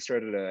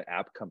started an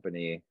app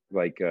company,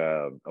 like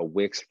a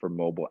Wix for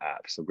mobile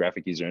apps, so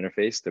graphic user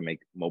interface to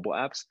make mobile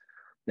apps.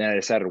 Then I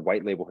decided to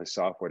white label his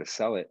software to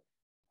sell it,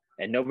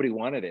 and nobody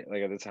wanted it.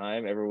 Like at the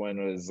time,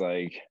 everyone was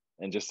like,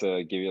 and just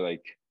to give you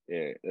like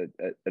a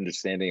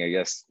understanding, I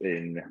guess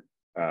in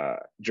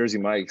Jersey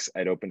Mike's,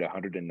 I'd opened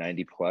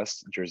 190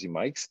 plus Jersey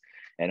Mike's,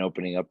 and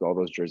opening up all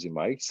those Jersey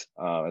Mike's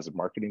as a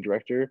marketing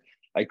director,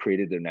 I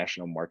created their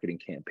national marketing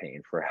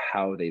campaign for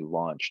how they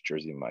launched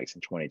Jersey Mike's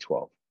in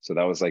 2012. So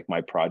that was like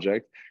my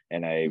project,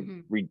 and I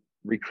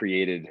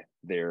recreated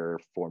their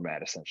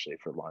format essentially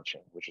for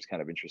launching, which was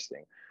kind of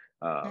interesting.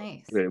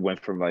 Nice. It went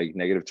from like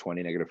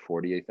 -20,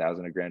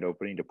 -48,000 a grand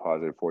opening to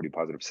 +40,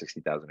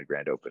 +60,000 a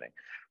grand opening.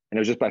 And it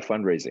was just by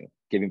fundraising,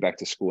 giving back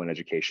to school and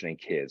education and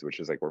kids,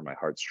 which is like where my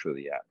heart's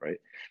truly at, right?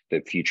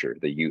 The future,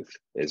 the youth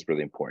is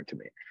really important to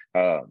me.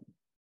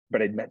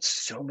 But I'd met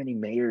so many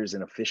mayors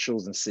and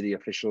officials and city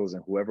officials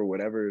and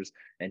whatever's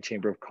and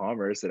Chamber of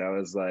Commerce that I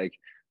was like,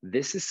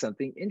 this is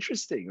something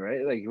interesting,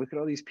 right? Like, look at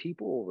all these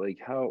people, like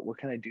what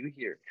can I do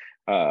here?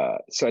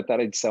 So I thought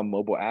I'd sell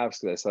mobile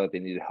apps because I saw that they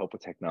needed help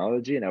with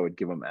technology, and I would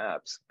give them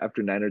apps.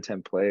 After 9 or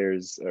 10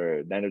 players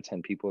or 9 or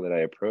 10 people that I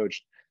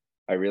approached,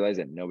 I realized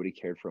that nobody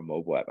cared for a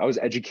mobile app. I was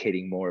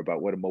educating more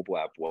about what a mobile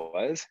app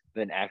was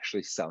than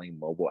actually selling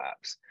mobile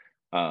apps.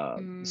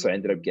 So I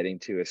ended up getting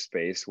to a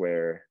space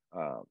where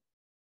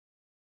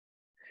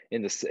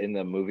in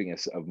the moving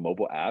of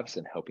mobile apps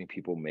and helping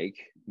people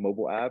make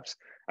mobile apps,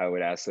 I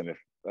would ask them if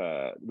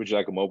would you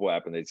like a mobile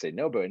app, and they'd say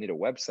no, but I need a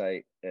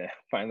website.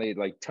 Finally,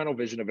 like tunnel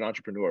vision of an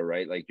entrepreneur,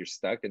 right? Like you're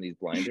stuck in these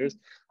blinders.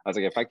 I was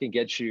like, if I can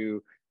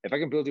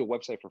build you a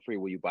website for free,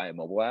 will you buy a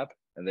mobile app?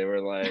 And they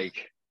were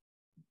like,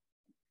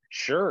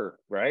 sure,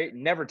 right?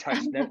 Never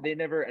touched, they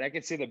never, and I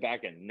could see the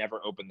back end,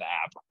 never opened the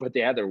app, but they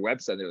had their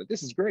website. They're like,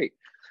 this is great.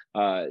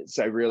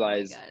 So I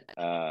realized,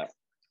 and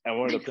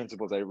one of the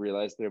principles I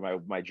realized through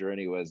my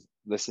journey was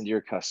listen to your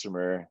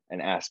customer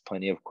and ask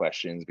plenty of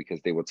questions, because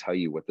they will tell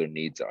you what their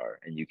needs are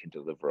and you can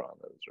deliver on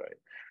those,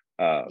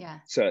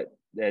 right? So it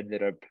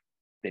ended up,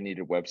 they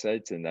needed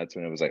websites, and that's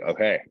when it was like,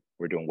 okay,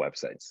 we're doing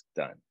websites,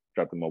 done.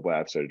 Dropped the mobile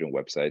app, started doing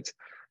websites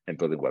and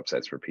building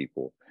websites for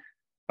people.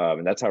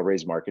 And that's how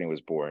Raise Marketing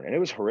was born. And it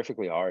was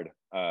horrifically hard.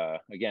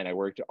 Again, I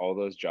worked all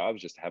those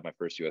jobs just to have my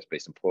first US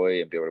based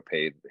employee and be able to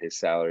pay his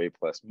salary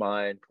plus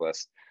mine,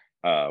 plus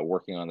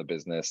working on the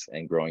business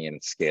and growing it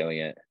and scaling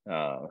it.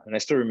 And I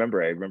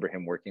remember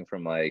him working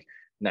from like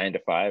 9 to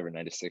 5 or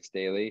 9 to 6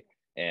 daily.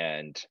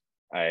 And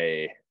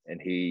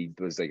he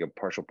was like a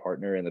partial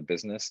partner in the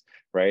business,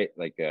 right?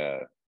 Like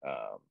a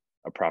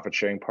profit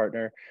sharing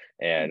partner.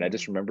 And I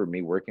just remember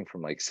me working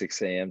from like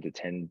 6 a.m. to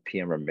 10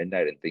 p.m. or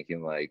midnight and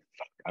thinking like,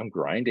 fuck, I'm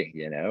grinding,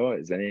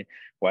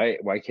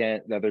 why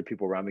can't the other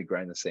people around me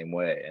grind the same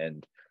way?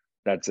 And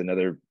that's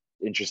another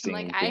interesting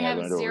thing I have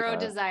learned zero over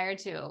time. desire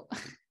to.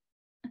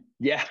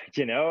 Yeah.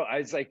 I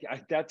was like,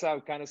 that's how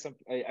kind of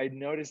I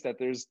noticed that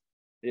there's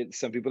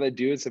some people that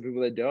do and some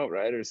people that don't,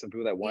 right? Or some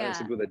people that want and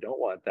some people that don't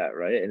want that,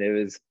 right? And it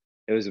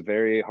was a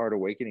very hard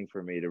awakening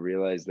for me to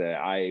realize that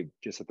I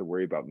just have to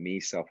worry about me,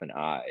 self, and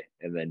I,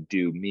 and then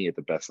do me at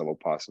the best level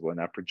possible, and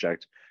not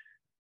project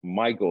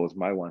my goals,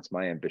 my wants,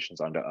 my ambitions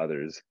onto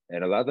others,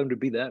 and allow them to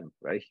be them,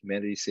 right?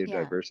 Humanity is so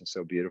diverse and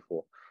so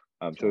beautiful.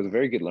 So it was a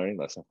very good learning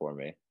lesson for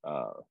me.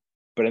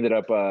 But ended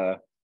up,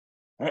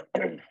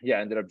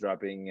 ended up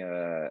dropping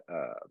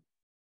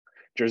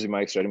Jersey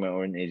Mike, starting my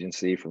own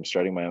agency. From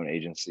starting my own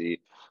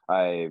agency,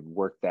 I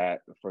worked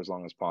that for as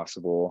long as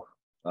possible.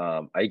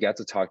 I got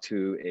to talk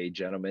to a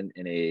gentleman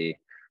in a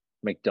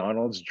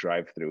McDonald's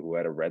drive-thru who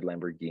had a red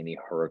Lamborghini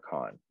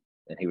Huracan,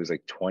 and he was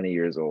like 20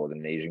 years old,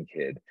 an Asian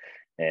kid.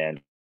 And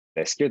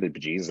I scared the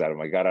bejesus out of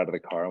him. I got out of the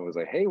car and was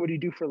like, "Hey, what do you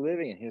do for a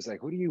living?" And he was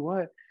like, "What do you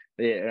what?"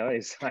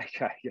 He's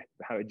like,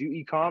 I do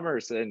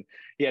e-commerce. And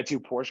he had 2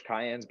 Porsche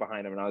Cayennes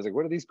behind him. And I was like,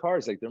 "What are these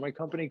cars?" Like, "They're my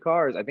company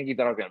cars." I think he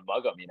thought I was gonna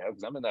mug him,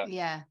 because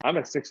I'm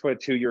a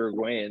 6'2"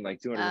 Uruguayan,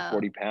 like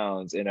 240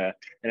 pounds in a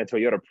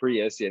Toyota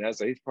Prius,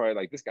 so he's probably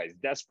like, this guy's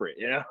desperate,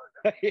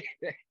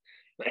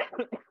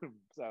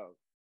 So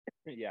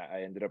yeah,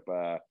 I ended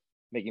up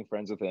making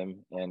friends with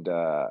him, and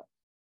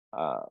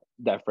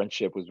that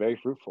friendship was very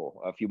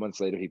fruitful. A few months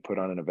later, he put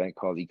on an event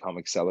called Ecom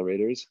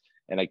Accelerators,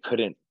 and I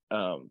couldn't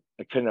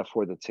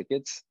afford the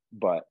tickets,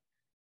 but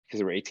because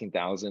they were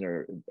 18,000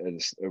 or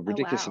a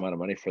ridiculous amount of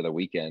money for the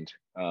weekend,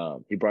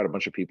 he brought a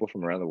bunch of people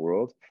from around the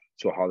world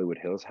to a Hollywood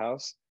Hills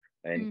house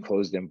and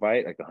closed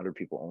invite, like 100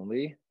 people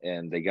only,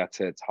 and they got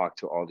to talk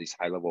to all these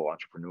high-level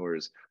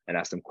entrepreneurs and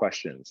ask them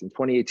questions. In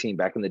 2018,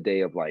 back in the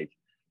day of like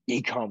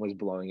e-com was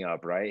blowing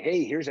up, right?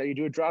 Hey, here's how you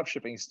do a drop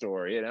shipping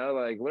store,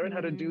 like learn how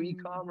to do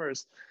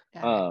e-commerce.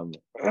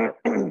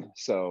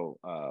 So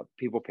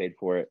people paid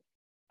for it.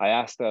 I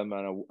asked them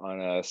on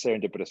a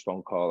serendipitous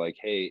phone call, like,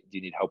 "Hey, do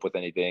you need help with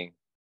anything?"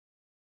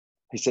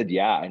 He said,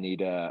 "Yeah, I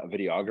need a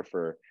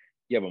videographer.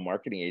 You have a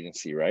marketing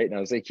agency, right?" And I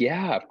was like,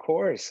 "Yeah, of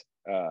course."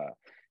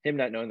 Him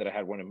not knowing that I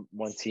had one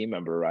team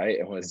member, right?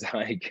 And was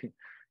like,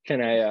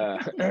 "Can I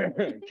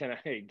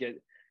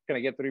can I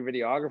get 3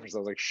 videographers?" I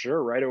was like,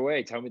 "Sure, right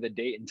away. Tell me the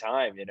date and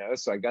time."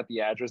 So I got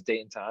the address,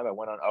 date, and time. I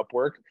went on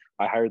Upwork.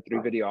 I hired 3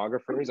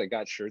 videographers. I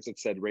got shirts that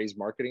said Raise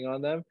Marketing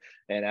on them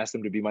and asked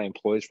them to be my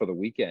employees for the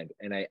weekend.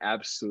 And I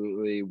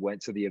absolutely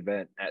went to the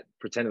event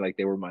pretending like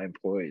they were my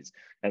employees.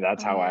 And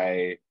that's how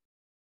I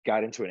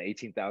got into an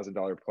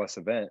 $18,000 plus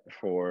event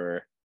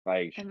for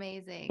like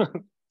amazing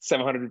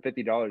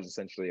 $750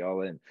 essentially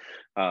all in.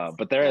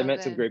 But there I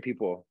met some great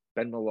people: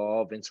 Ben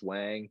Malal, Vince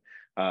Wang,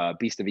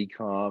 Beast of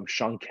Ecom,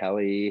 Sean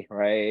Kelly,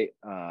 right?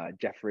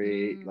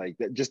 Jeffrey, like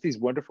just these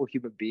wonderful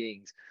human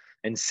beings.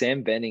 And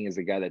Sam Benning is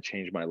the guy that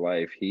changed my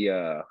life. He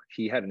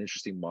had an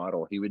interesting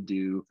model. He would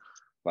do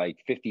like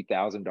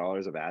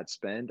 $50,000 of ad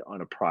spend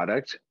on a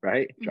product,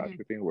 right?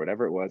 Dropshipping or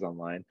whatever it was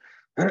online,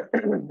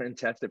 and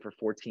test it for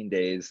 14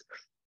 days.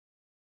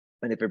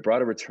 And if it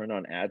brought a return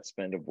on ad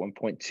spend of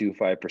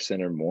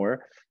 1.25% or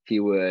more, he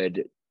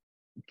would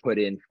put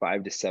in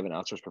 5 to 7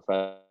 outsourced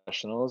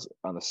professionals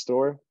on the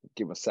store,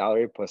 give them a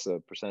salary plus a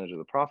percentage of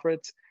the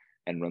profits,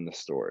 and run the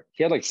store.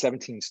 He had like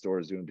 17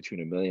 stores doing between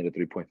 $1 million to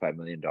 $3.5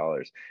 million.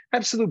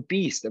 Absolute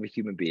beast of a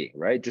human being,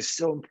 right? Just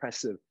so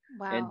impressive.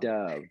 Wow. And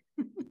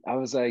I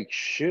was like,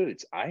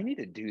 shoot, I need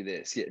to do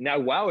this. Yeah. Now,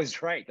 wow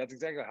is right. That's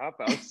exactly how I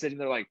felt. I was sitting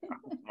there like,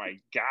 oh my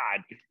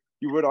God,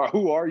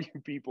 who are you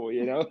people?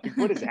 Like,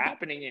 what is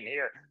happening in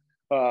here?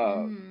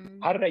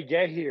 How did I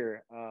get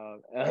here?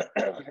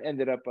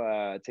 Ended up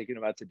taking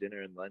him out to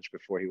dinner and lunch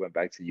before he went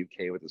back to the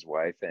UK with his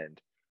wife. And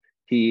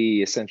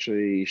he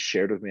essentially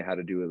shared with me how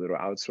to do a little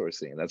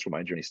outsourcing. And that's where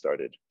my journey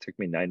started. It took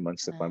me 9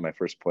 months to find my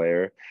first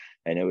player.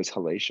 And it was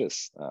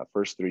hellacious.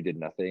 First 3 did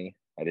nothing.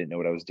 I didn't know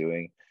what I was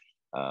doing.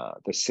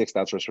 The 6th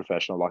outsourced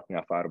professional locked me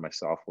off out of my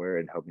software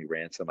and helped me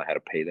ransom. I had to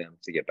pay them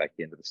to get back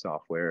into the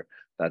software.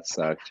 That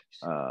sucked.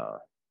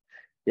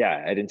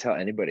 yeah, I didn't tell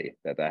anybody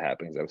that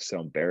happened because I was so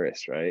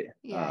embarrassed, right?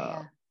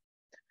 Yeah.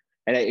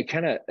 And it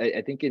kind of,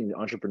 I think in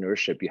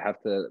entrepreneurship, you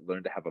have to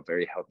learn to have a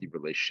very healthy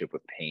relationship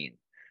with pain,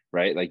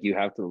 right? Like you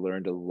have to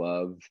learn to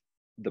love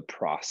the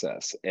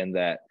process, and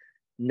that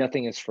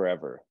nothing is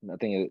forever,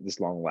 nothing is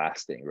long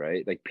lasting,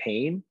 right? Like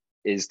pain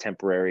is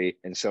temporary,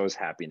 and so is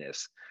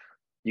happiness.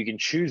 You can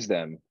choose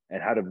them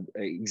and how to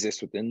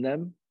exist within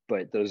them,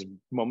 but those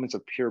moments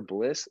of pure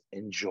bliss,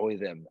 enjoy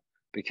them,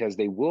 because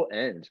they will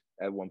end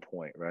at one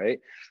point, right?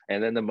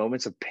 And then the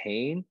moments of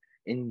pain,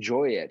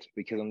 enjoy it,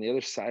 because on the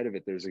other side of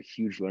it there's a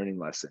huge learning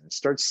lesson.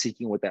 Start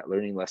seeking what that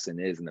learning lesson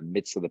is in the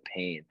midst of the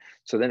pain,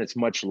 so then it's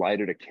much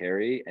lighter to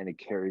carry, and it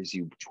carries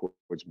you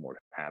towards more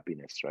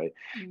happiness, right?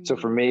 So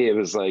for me it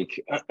was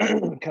like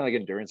kind of like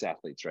endurance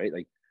athletes, right?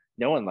 Like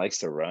no one likes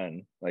to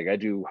run. Like I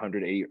do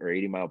 108 or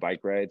 80 mile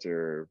bike rides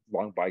or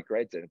long bike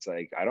rides, and it's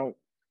like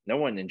no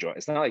one enjoys.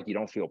 It's not like you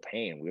don't feel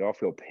pain. We all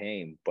feel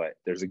pain, but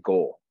there's a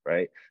goal,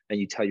 right? And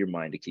you tell your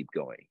mind to keep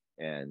going.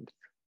 And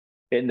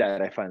in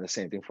that, I find the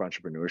same thing for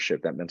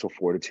entrepreneurship. That mental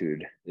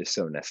fortitude is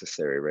so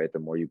necessary, right? The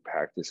more you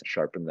practice and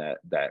sharpen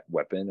that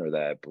weapon or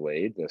that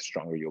blade, the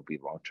stronger you'll be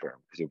long term,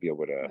 because you'll be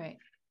able to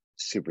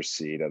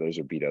supersede others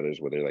or beat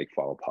others where they like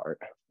fall apart,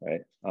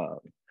 right?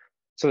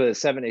 So the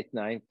 7th, 8th,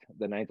 9th,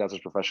 the 9th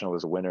Outdoors Professional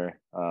was a winner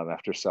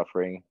after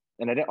suffering.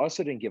 And I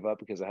also didn't give up,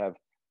 because I have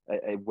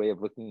a way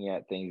of looking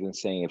at things and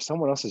saying, if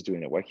someone else is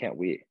doing it, why can't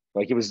we?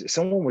 Like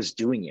someone was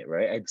doing it,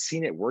 right? I'd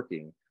seen it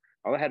working.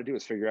 All I had to do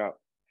was figure out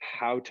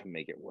how to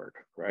make it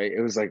work, right? It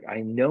was like,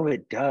 I know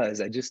it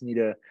does. I just need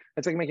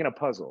it's like making a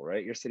puzzle,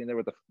 right? You're sitting there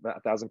with a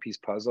 1,000-piece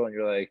puzzle and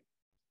you're like,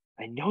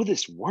 I know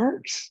this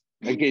works.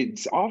 Like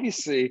it's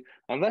obviously,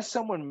 unless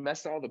someone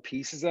messed all the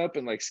pieces up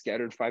and like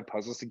scattered 5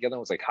 puzzles together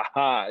and was like,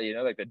 haha,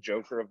 like the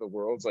Joker of the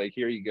world's like,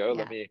 here you go.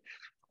 Let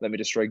me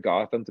destroy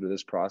Gotham through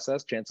this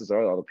process. Chances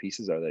are all the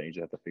pieces are there. You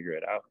just have to figure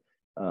it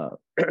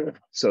out.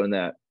 So in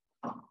that,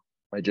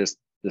 I just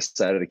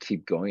decided to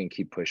keep going and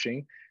keep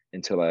pushing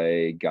until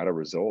I got a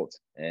result,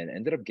 and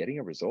ended up getting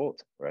a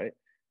result, right?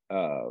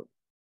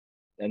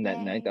 And that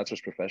 9th Outdoors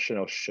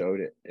Professional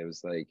showed it. It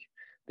was like,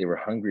 they were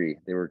hungry,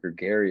 they were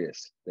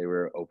gregarious, they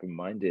were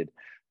open-minded,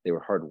 they were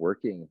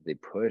hardworking, they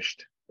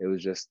pushed. It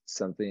was just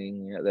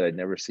something that I'd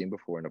never seen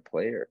before in a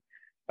player,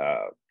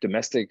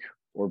 domestic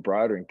or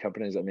broader in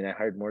companies. I mean, I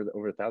hired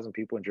over 1,000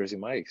 people in Jersey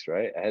Mike's,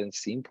 right? I hadn't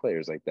seen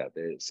players like that.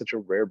 They're such a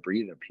rare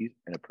breed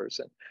in a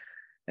person.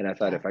 And I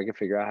thought, if I could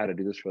figure out how to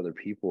do this for other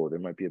people, there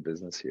might be a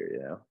business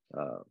here,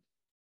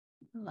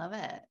 Love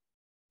it.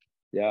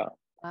 Yeah.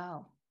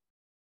 Wow.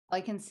 Well,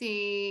 I can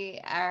see,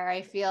 or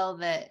I feel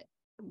that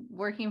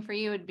working for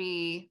you would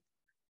be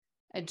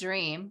a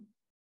dream,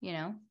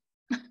 I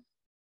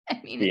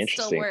mean, it's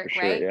still work,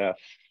 for right? Sure, yeah.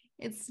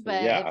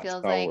 But it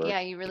feels like,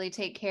 work. you really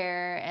take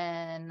care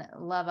and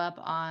love up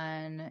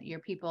on your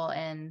people.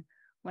 And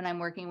when I'm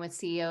working with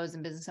CEOs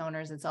and business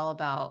owners, it's all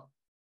about,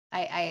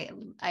 I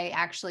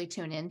actually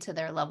tune into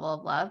their level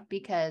of love,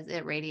 because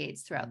it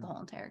radiates throughout the whole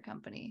entire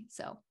company.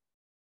 So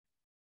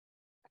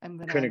I'm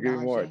going to Couldn't agree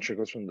more. you. It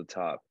trickles from the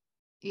top.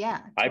 Yeah,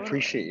 totally. I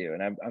appreciate you,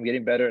 and I'm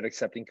getting better at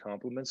accepting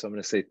compliments. So I'm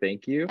going to say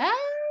thank you, Ah!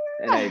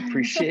 and I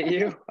appreciate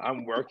you.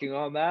 I'm working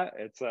on that.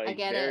 It's like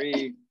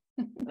very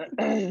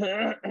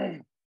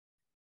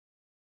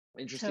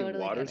interesting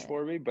waters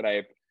for me, but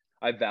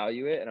I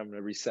value it, and I'm going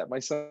to reset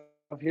myself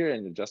here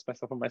and adjust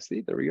myself on my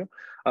seat. There we go.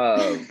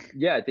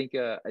 Yeah, I think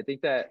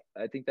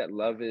that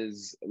love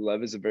is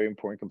a very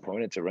important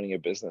component to running a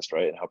business,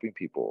 right? And helping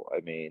people. I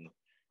mean,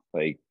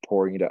 like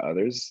pouring into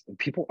others.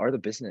 People are the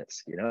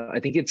business, I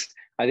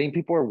think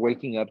people are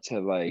waking up to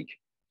like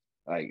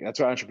that's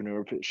why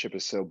entrepreneurship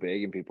is so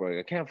big, and people are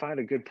like, I can't find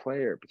a good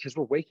player, because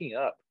we're waking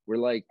up. We're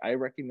like, I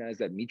recognize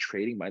that me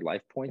trading my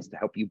life points to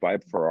help you buy a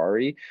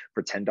Ferrari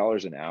for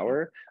 $10 an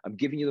hour, I'm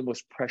giving you the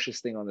most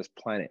precious thing on this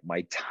planet,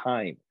 my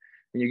time.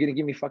 And you're gonna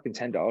give me fucking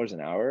 $10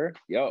 an hour?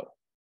 Yo,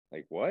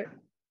 like what?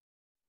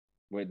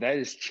 Well, that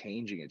is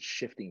changing. It's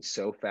shifting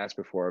so fast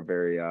before our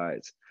very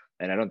eyes.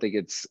 And I don't think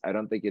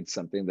it's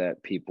something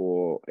that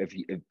people, if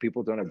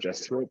people don't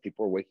adjust to it,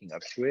 people are waking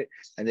up to it,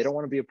 and they don't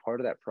want to be a part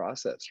of that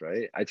process,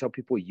 right? I tell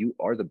people, you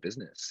are the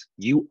business.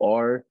 You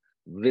are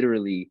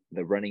literally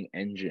the running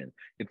engine.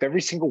 If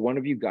every single one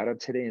of you got up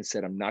today and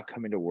said, I'm not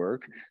coming to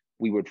work,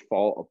 we would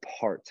fall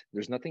apart.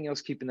 There's nothing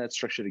else keeping that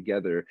structure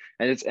together.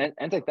 And it's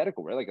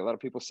antithetical, right? Like a lot of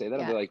people say that,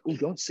 and they're like, oh,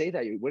 don't say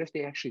that. What if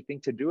they actually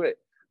think to do it?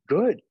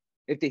 Good.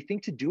 If they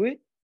think to do it,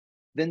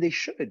 then they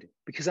should,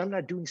 because I'm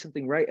not doing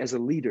something right as a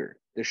leader.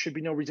 There should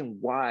be no reason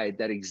why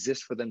that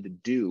exists for them to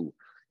do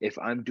if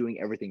I'm doing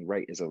everything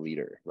right as a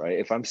leader, right?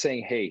 If I'm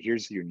saying, hey,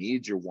 here's your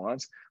needs, your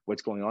wants,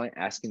 what's going on,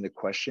 asking the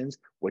questions,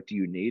 what do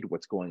you need?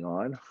 What's going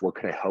on? What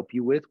could I help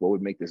you with? What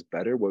would make this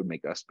better? What would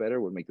make us better?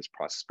 What would make this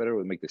process better? What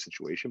would make the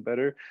situation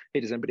better?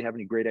 Hey, does anybody have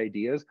any great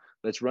ideas?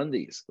 Let's run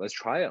these. Let's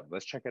try them.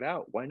 Let's check it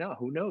out. Why not?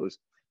 Who knows?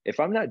 If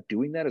I'm not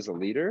doing that as a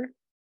leader,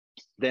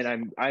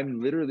 then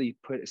I'm literally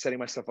setting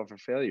myself up for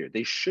failure.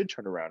 They should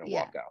turn around and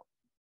walk out.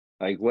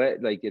 Like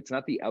what, like it's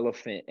not the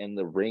elephant in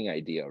the ring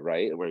idea,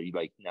 right? Where you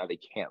like now they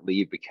can't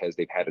leave because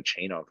they've had a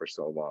chain on for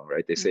so long,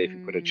 right? They say if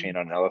you put a chain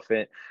on an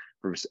elephant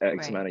for X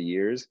Right. amount of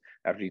years,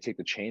 after you take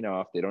the chain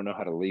off, they don't know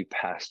how to leave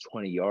past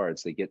 20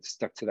 yards. They get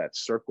stuck to that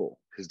circle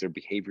because they're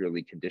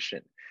behaviorally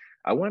conditioned.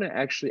 I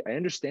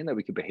understand that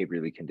we could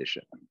behaviorally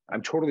condition.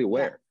 I'm totally Yeah.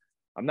 aware.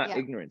 I'm not Yeah.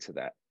 ignorant to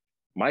that.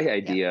 My Yeah.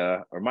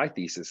 idea or my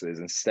thesis is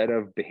instead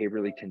of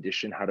behaviorally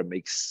condition how to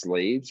make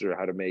slaves or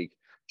how to make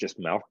just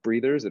mouth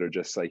breathers that are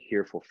just like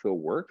here fulfill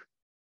work,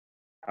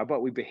 how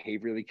about we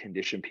behaviorally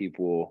condition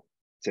people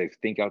to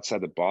think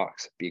outside the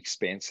box, be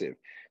expansive,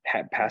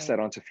 pass Right. that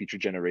on to future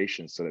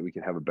generations so that we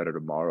can have a better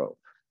tomorrow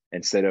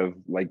instead of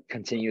like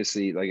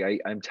continuously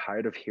like I'm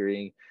tired of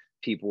hearing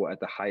people at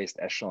the highest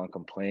echelon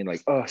complain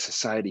like, oh,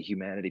 society,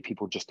 humanity,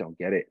 people just don't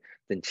get it.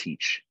 Then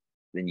teach,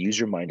 then use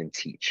your mind and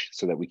teach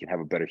so that we can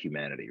have a better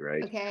humanity,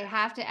 right? Okay, I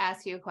have to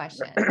ask you a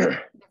question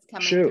that's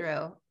coming Shoot.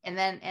 through. And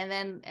then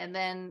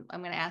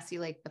I'm going to ask you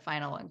like the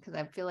final one because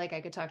I feel like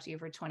I could talk to you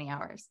for 20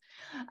 hours.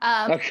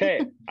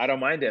 Okay. I don't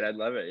mind it. I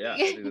love it. Yeah. I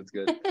think that's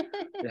good.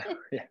 Yeah.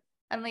 Yeah.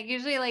 I'm like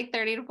usually like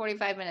 30 to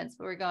 45 minutes,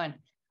 but we're going.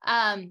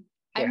 I'm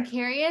Yeah.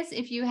 curious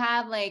if you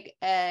have like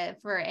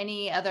for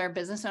any other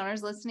business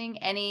owners listening,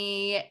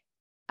 any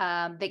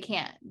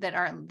that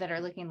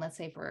are looking, let's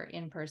say for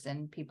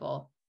in-person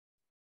people,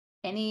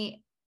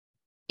 any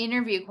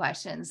interview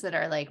questions that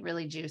are like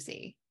really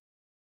juicy.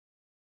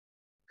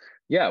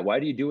 Yeah. Why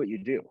do you do what you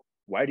do?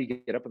 Why do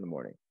you get up in the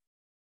morning?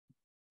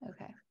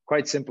 Okay.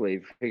 Quite simply,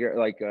 figure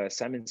like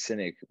Simon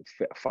Sinek,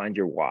 find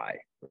your why,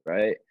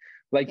 right?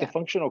 Like the Yeah.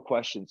 functional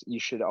questions, you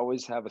should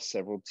always have a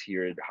several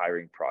tiered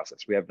hiring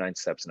process. We have 9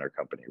 steps in our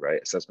company, right?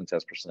 Assessment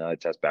test, personality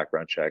test,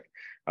 background check,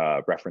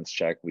 reference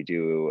check. We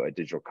do a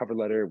digital cover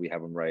letter. We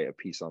have them write a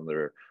piece on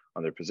their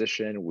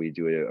position. We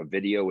do a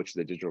video, which is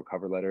a digital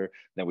cover letter.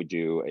 Then we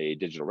do a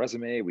digital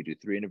resume. We do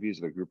 3 interviews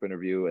with a group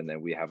interview, and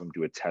then we have them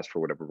do a test for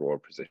whatever role or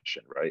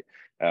position, right?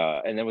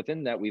 And then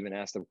within that, we even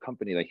asked the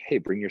company like, hey,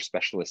 bring your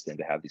specialist in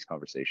to have these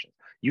conversations.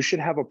 You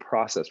should have a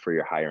process for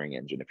your hiring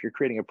engine. If you're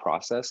creating a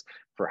process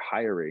for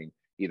hiring,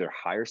 either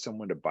hire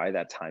someone to buy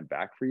that time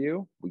back for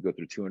you. We go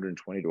through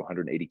 220 to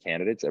 180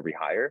 candidates every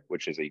hire,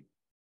 which is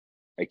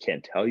I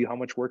can't tell you how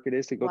much work it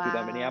is to go through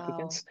that many Wow.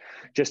 applicants,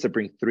 just to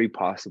bring 3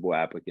 possible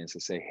applicants to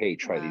say, hey,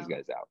 try these Wow.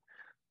 guys out.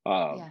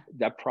 Yeah.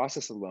 That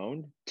process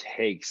alone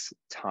takes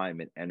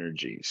time and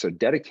energy. So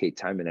dedicate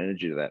time and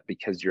energy to that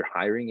because your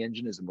hiring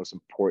engine is the most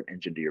important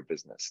engine to your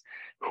business.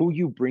 Who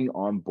you bring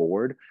on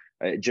board,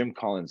 Jim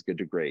Collins, Good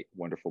to Great,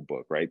 wonderful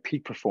book, right?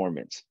 Peak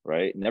Performance,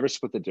 right? Never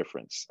Split the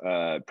Difference.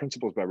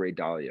 Principles by Ray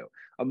Dalio.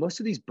 Most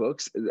of these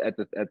books at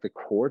the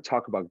core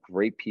talk about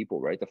great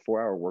people, right? The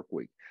 4-hour work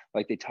week.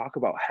 Like they talk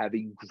about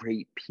having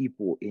great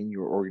people in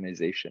your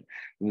organization.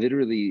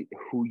 Literally,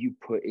 who you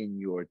put in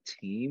your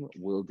team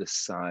will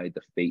decide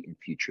the fate and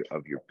future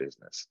of your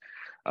business.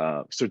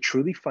 So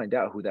truly find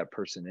out who that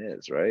person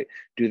is, right?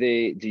 Do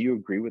you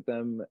agree with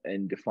them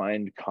and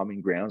define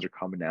common grounds or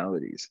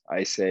commonalities?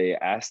 I say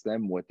ask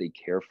them what they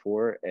care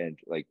for and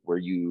like why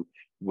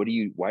do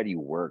you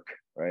work,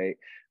 right?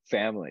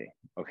 Family.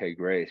 Okay,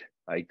 great.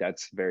 Like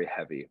that's very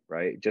heavy,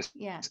 right? Just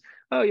Yeah.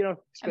 oh, I'm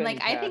spending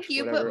like, I think cash,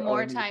 you put whatever.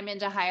 more time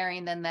into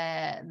hiring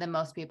than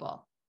most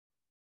people.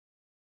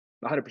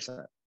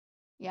 100%.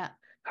 Yeah.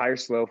 Hire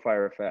slow,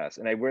 fire fast.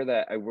 And I wear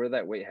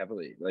that weight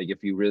heavily. Like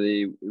if you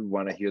really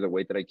want to hear the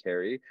weight that I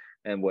carry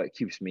and what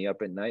keeps me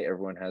up at night,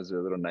 everyone has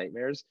their little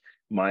nightmares.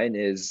 Mine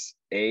is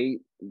a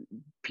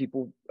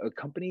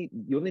company,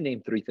 you only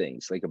name 3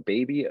 things, like a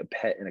baby, a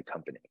pet, and a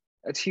company.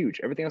 That's huge.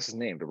 Everything else is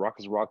named. A rock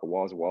is a rock, a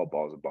wall is a wall, a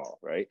ball is a ball,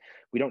 right?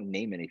 We don't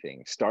name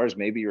anything. Stars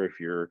maybe, or if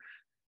you're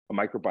a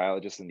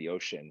microbiologist in the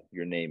ocean,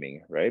 you're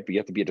naming, right? But you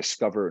have to be a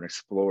discoverer and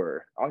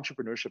explorer.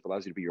 Entrepreneurship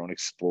allows you to be your own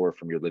explorer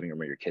from your living room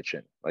or your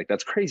kitchen. Like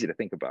that's crazy to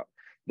think about.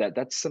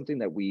 That's something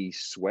that we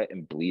sweat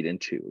and bleed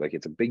into. Like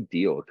it's a big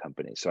deal at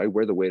companies. So I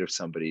wear the weight of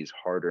somebody's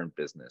hard-earned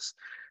business.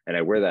 And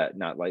I wear that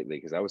not lightly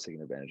because I was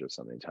taking advantage of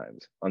so many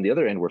times. On the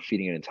other end, we're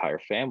feeding an entire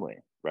family,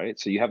 right?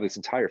 So you have this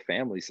entire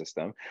family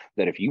system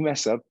that if you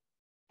mess up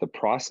the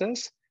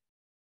process,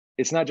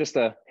 it's not just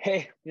a,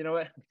 hey, you know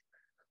what?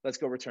 Let's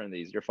go return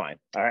these. You're fine.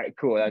 All right,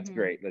 cool. That's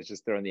great. Let's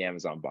just throw in the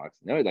Amazon box.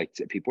 No, like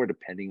people are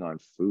depending on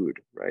food,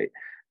 right?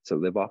 To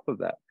live off of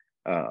that.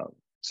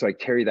 So I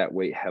carry that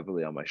weight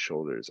heavily on my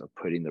shoulders of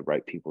putting the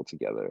right people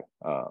together.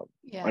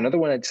 Yeah. Another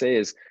one I'd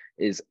say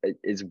is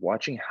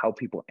watching how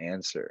people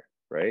answer,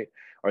 right?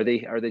 Are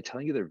they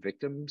telling you their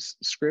victims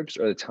scripts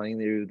or are they telling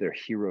you their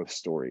hero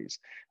stories?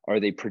 Are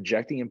they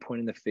projecting and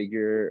pointing the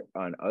finger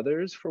on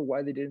others for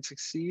why they didn't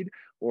succeed?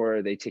 Or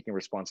are they taking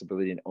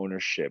responsibility and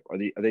ownership? Are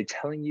they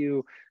telling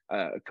you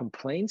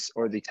complaints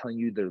or are they telling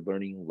you they're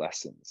learning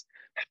lessons?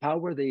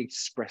 how are they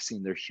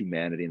expressing their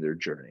humanity and their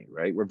journey,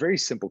 right? We're very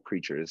simple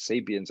creatures,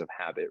 sapiens of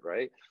habit,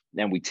 right?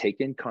 And we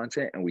take in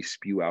content and we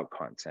spew out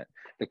content.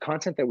 The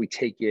content that we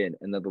take in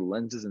and then the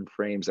lenses and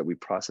frames that we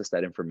process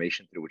that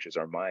information through, which is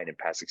our mind and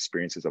past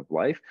experiences of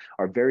life,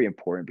 are very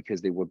important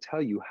because they will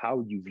tell you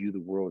how you view the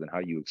world and how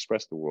you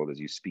express the world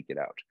as you speak it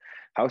out.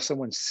 How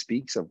someone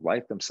speaks of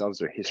life themselves,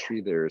 their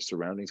history, their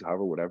surroundings,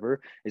 however, whatever,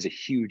 is a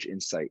huge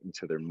insight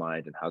into their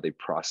mind and how they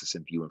process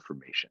and view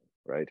information,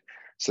 right?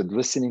 So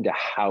listening to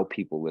how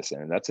people listen,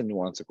 and that's a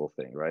nuanceable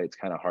thing, right? It's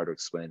kind of hard to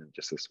explain in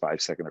just this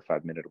 5 second or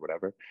 5 minute or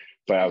whatever.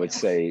 But I would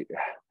say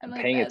I'm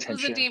like, paying that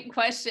attention. was a deep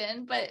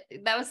question, but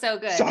that was so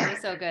good. Sorry. That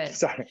was so good.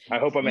 Sorry. I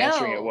hope I'm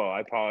answering it well. I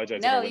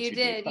apologize. No, you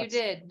did. You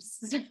did.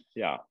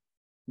 Yeah.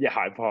 Yeah,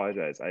 I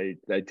apologize. I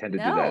tend to do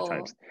that at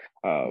times.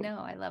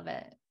 No, I love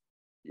it.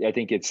 I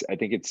think it's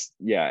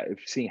yeah,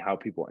 seeing how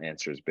people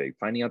answer is big.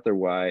 Finding out their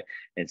why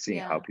and seeing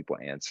how people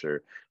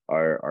answer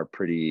are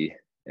pretty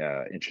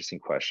interesting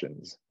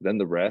questions. Then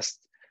the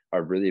rest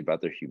are really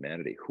about their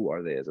humanity. Who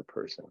are they as a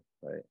person,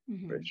 right?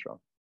 Very strong.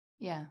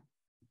 Yeah,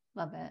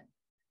 love it.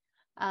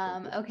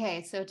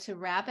 Okay, so to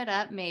wrap it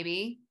up,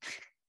 maybe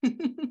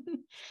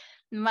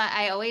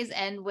I always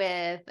end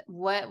with,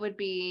 what would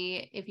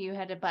be, if you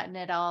had to button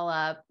it all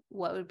up,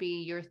 what would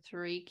be your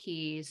 3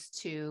 keys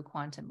to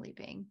quantum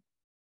leaping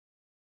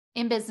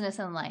in business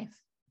and life?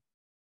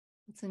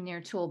 What's in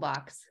your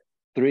toolbox?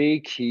 3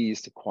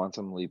 keys to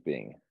quantum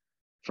leaping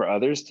for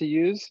others to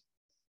use.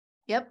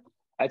 Yep.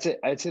 I'd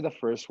say the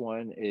first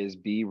one is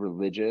be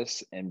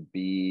religious and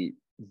be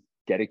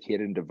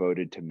dedicated and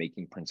devoted to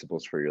making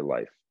principles for your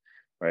life,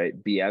 right?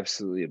 Be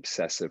absolutely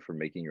obsessive for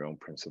making your own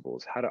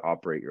principles, how to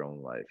operate your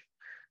own life,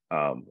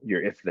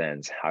 your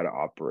if-thens, how to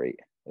operate,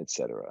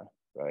 etc.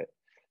 Right?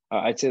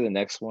 I'd say the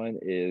next one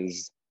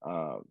is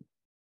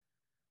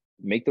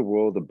make the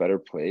world a better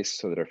place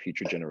so that our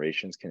future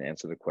generations can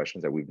answer the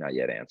questions that we've not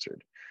yet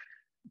answered.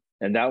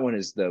 And that one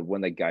is the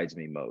one that guides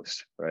me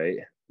most, right?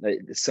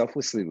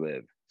 Selflessly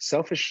live.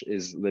 Selfish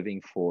is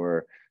living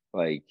for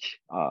like,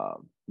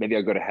 maybe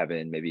I'll go to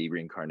heaven, maybe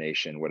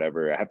reincarnation,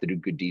 whatever. I have to do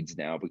good deeds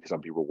now because I'll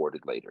be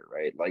rewarded later,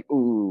 right? Like,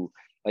 ooh,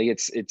 like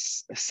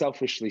it's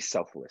selfishly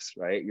selfless,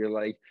 right? You're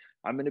like,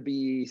 I'm going to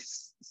be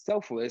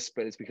selfless,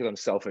 but it's because I'm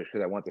selfish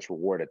because I want this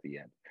reward at the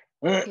end.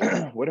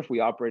 What if we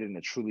operated in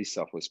a truly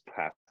selfless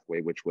pathway,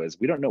 which was,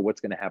 we don't know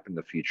what's going to happen in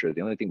the future. The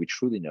only thing we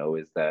truly know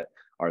is that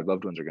our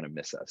loved ones are going to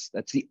miss us.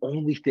 That's the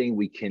only thing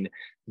we can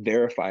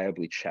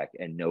verifiably check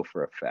and know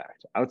for a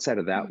fact. Outside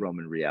of that realm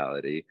in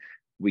reality,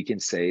 we can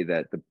say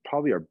that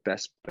probably our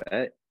best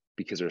bet,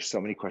 because there's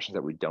so many questions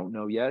that we don't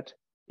know yet,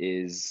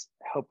 is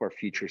help our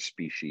future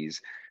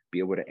species be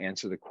able to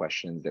answer the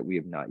questions that we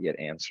have not yet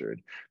answered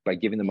by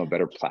giving them a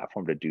better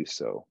platform to do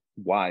so.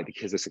 Why?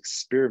 Because this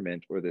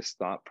experiment or this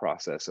thought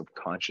process of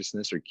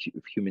consciousness or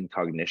human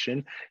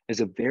cognition is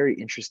a very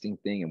interesting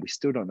thing, and we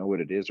still don't know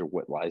what it is or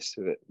what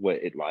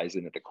it lies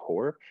in at the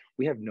core.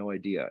 We have no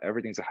idea.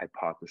 Everything's a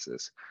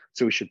hypothesis.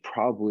 So we should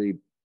probably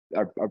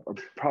our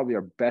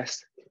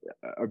best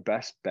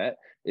bet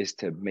is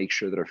to make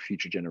sure that our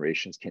future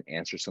generations can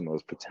answer some of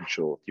those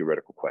potential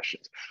theoretical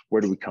questions.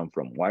 Where do we come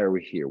from? Why are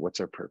we here? What's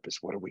our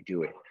purpose? What are we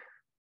doing?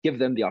 Give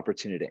them the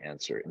opportunity to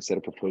answer instead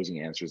of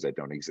proposing answers that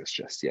don't exist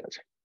just yet.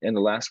 And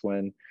the last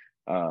one,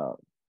 that's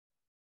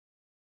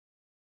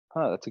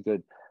a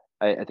good,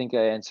 I think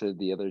I answered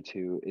the other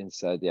 2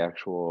 inside the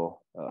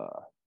actual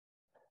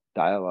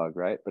dialogue,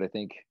 right? But I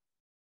think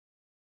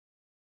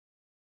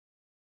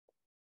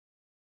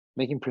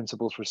making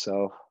principles for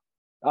self.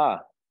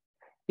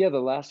 The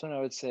last one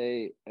I would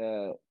say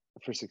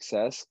for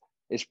success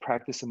is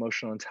practice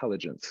emotional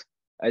intelligence.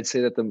 I'd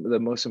say that the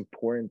most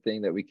important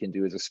thing that we can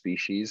do as a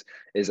species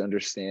is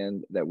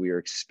understand that we are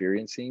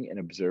experiencing and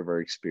observe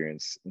our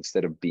experience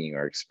instead of being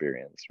our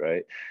experience,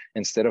 right?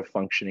 Instead of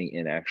functioning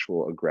in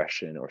actual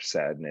aggression or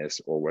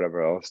sadness or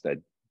whatever else that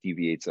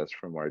deviates us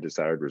from our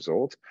desired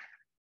result,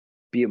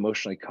 be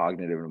emotionally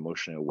cognitive and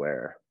emotionally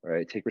aware,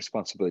 right? Take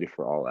responsibility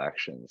for all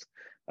actions.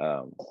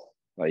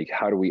 Like,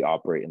 how do we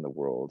operate in the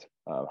world?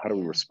 How do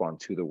we respond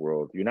to the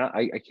world?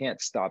 I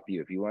can't stop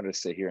you. If you wanted to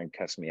sit here and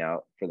cuss me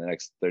out for the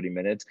next 30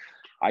 minutes,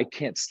 I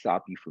can't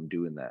stop you from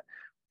doing that.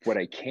 What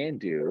I can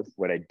do,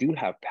 what I do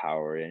have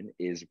power in,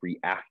 is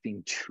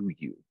reacting to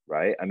you,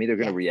 right? I'm either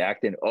going to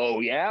react in,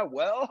 oh yeah,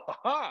 well,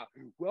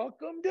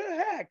 welcome to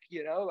heck,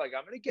 like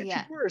I'm going to get you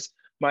first.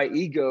 My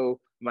ego,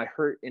 my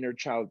hurt inner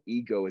child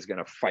ego is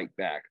going to fight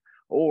back.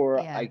 Or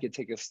I could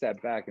take a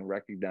step back and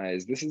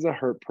recognize this is a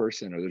hurt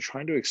person, or they're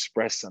trying to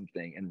express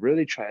something and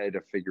really try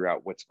to figure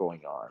out what's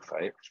going on,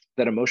 right?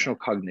 That emotional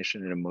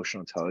cognition and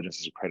emotional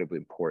intelligence is incredibly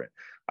important.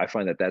 I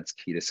find that that's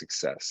key to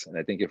success. And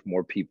I think if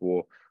more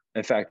people,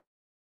 in fact,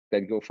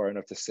 I'd go far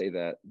enough to say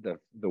that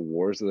the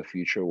wars of the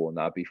future will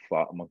not be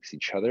fought amongst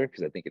each other,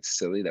 because I think it's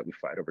silly that we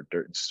fight over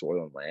dirt and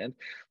soil and land.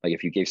 Like,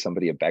 if you gave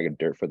somebody a bag of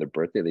dirt for their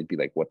birthday, they'd be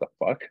like, what the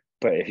fuck?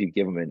 But if you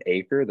give them an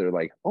acre, they're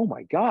like, oh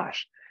my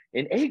gosh,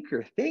 an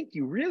acre, thank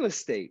you, real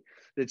estate.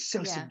 That's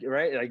so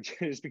right? Like,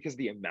 just because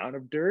the amount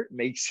of dirt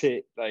makes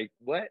it like,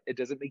 what? It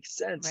doesn't make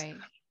sense. Right.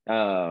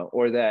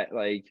 Or that,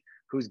 like,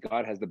 whose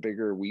God has the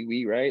bigger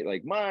wee, right?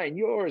 Like mine,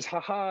 yours,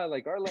 haha,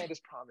 like our land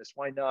is promised,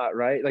 why not,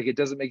 right? Like it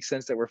doesn't make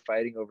sense that we're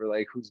fighting over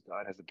like whose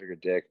God has the bigger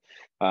dick.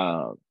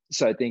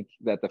 So I think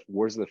that the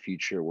wars of the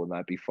future will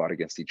not be fought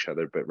against each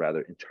other, but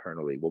rather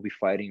internally. We'll be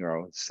fighting our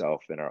own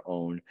self and our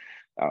own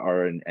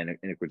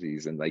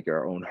iniquities and like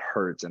our own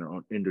hurts and our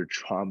own inner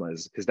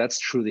traumas, because that's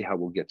truly how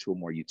we'll get to a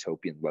more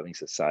utopian, loving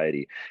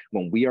society.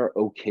 When we are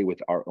okay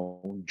with our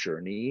own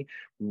journey,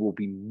 we will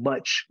be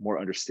much more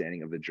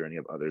understanding of the journey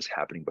of others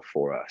happening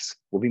before us.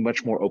 We'll be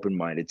much more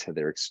open-minded to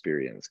their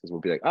experience, because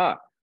we'll be like,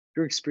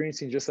 you're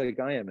experiencing just like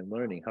I am and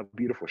learning. How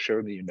beautiful. Show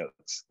me your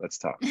notes. Let's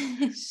talk.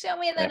 Show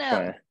me the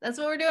notes. That's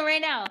what we're doing right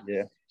now.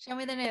 Yeah. Show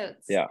me the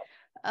notes. Yeah.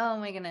 Oh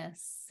my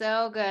goodness.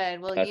 So good.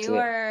 Well,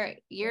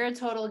 you're a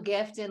total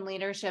gift in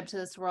leadership to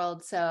this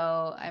world.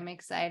 So I'm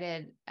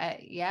excited.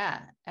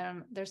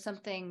 There's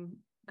something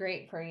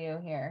great for you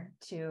here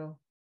to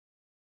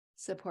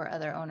support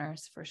other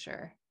owners for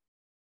sure.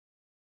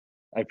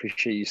 I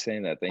appreciate you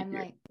saying that. Thank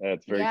you.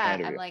 That's very kind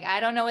of you. I'm like, I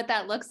don't know what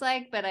that looks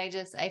like, but I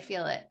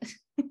feel it.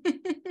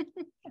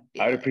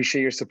 I would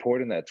appreciate your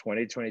support in that.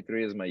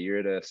 2023 is my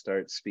year to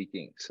start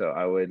speaking. So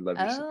I would love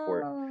your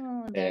support.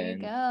 There you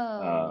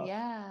go.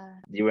 Yeah.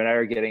 You and I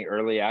are getting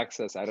early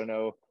access. I don't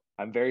know.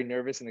 I'm very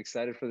nervous and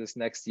excited for this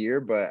next year,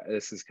 but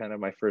this is kind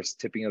of my first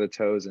tipping of the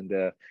toes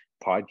into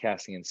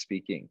podcasting and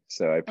speaking.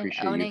 So I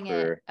appreciate you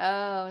for it.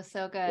 Oh,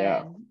 so good.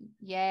 Yeah.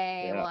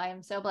 Yay. Yeah. Well,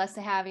 I'm so blessed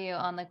to have you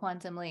on the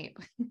Quantum Leap.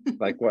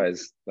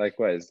 Likewise. It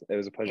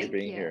was a pleasure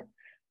being here.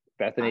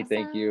 Bethany, awesome.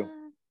 Thank you.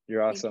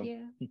 You're awesome.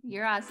 Thank you.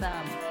 You're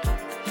awesome.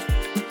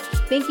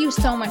 Thank you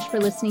so much for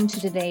listening to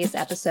today's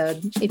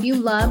episode. If you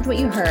loved what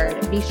you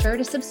heard, be sure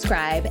to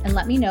subscribe and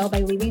let me know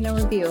by leaving a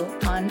review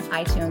on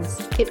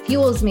iTunes. It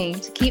fuels me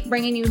to keep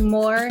bringing you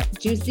more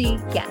juicy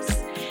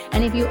guests.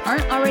 And if you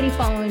aren't already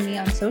following me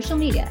on social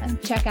media,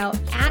 check out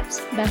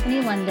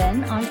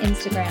 @BethanyLondon on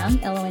Instagram,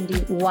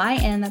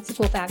 LONDYN, that's the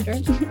cool factor,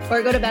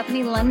 or go to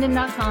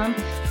BethanyLondon.com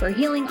for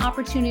healing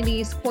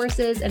opportunities,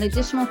 courses, and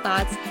additional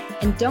thoughts.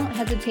 And don't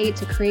hesitate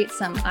to create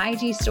some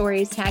IG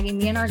stories tagging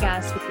me and our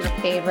guests with your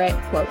favorite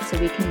quotes so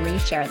we can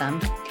reshare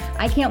them.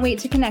 I can't wait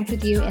to connect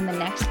with you in the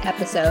next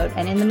episode.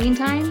 And in the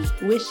meantime,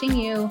 wishing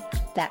you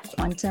that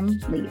quantum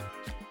leap.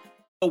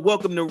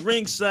 Welcome to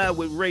Ringside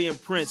with Ray and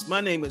Prince.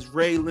 My name is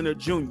Ray Leonard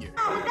Jr.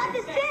 Oh, was that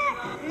the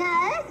set?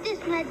 No, that's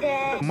just my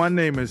dad. My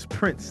name is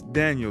Prince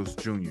Daniels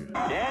Jr.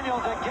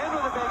 Daniels again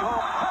with a big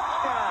home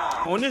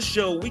touchdown. On this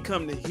show, we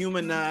come to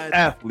humanize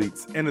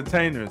athletes,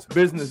 entertainers,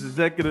 business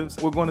executives.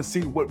 We're going to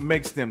see what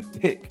makes them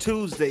tick.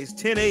 Tuesdays,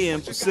 10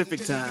 a.m.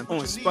 Pacific time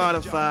on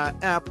Spotify,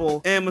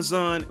 Apple,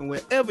 Amazon, and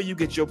wherever you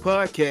get your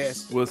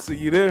podcasts. We'll see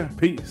you there.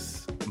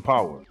 Peace and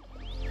power.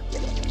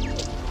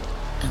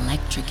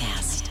 Electric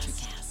acid.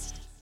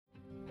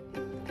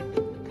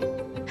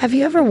 Have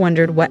you ever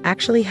wondered what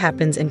actually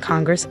happens in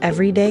Congress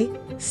every day?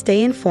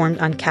 Stay informed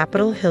on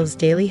Capitol Hill's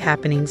daily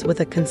happenings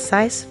with a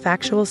concise,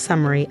 factual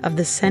summary of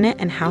the Senate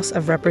and House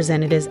of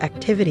Representatives'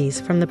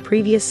 activities from the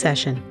previous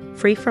session,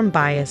 free from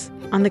bias,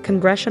 on the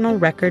Congressional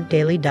Record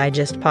Daily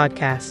Digest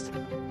podcast.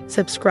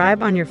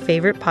 Subscribe on your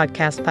favorite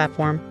podcast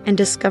platform and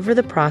discover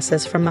the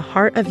process from the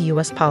heart of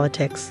U.S.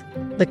 politics.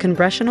 The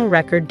Congressional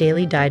Record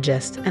Daily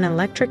Digest, an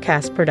Electric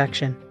Cast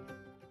production.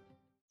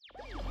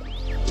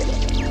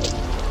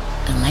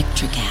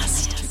 Electric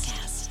acid.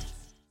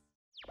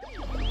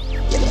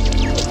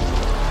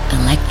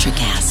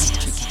 Electric acid.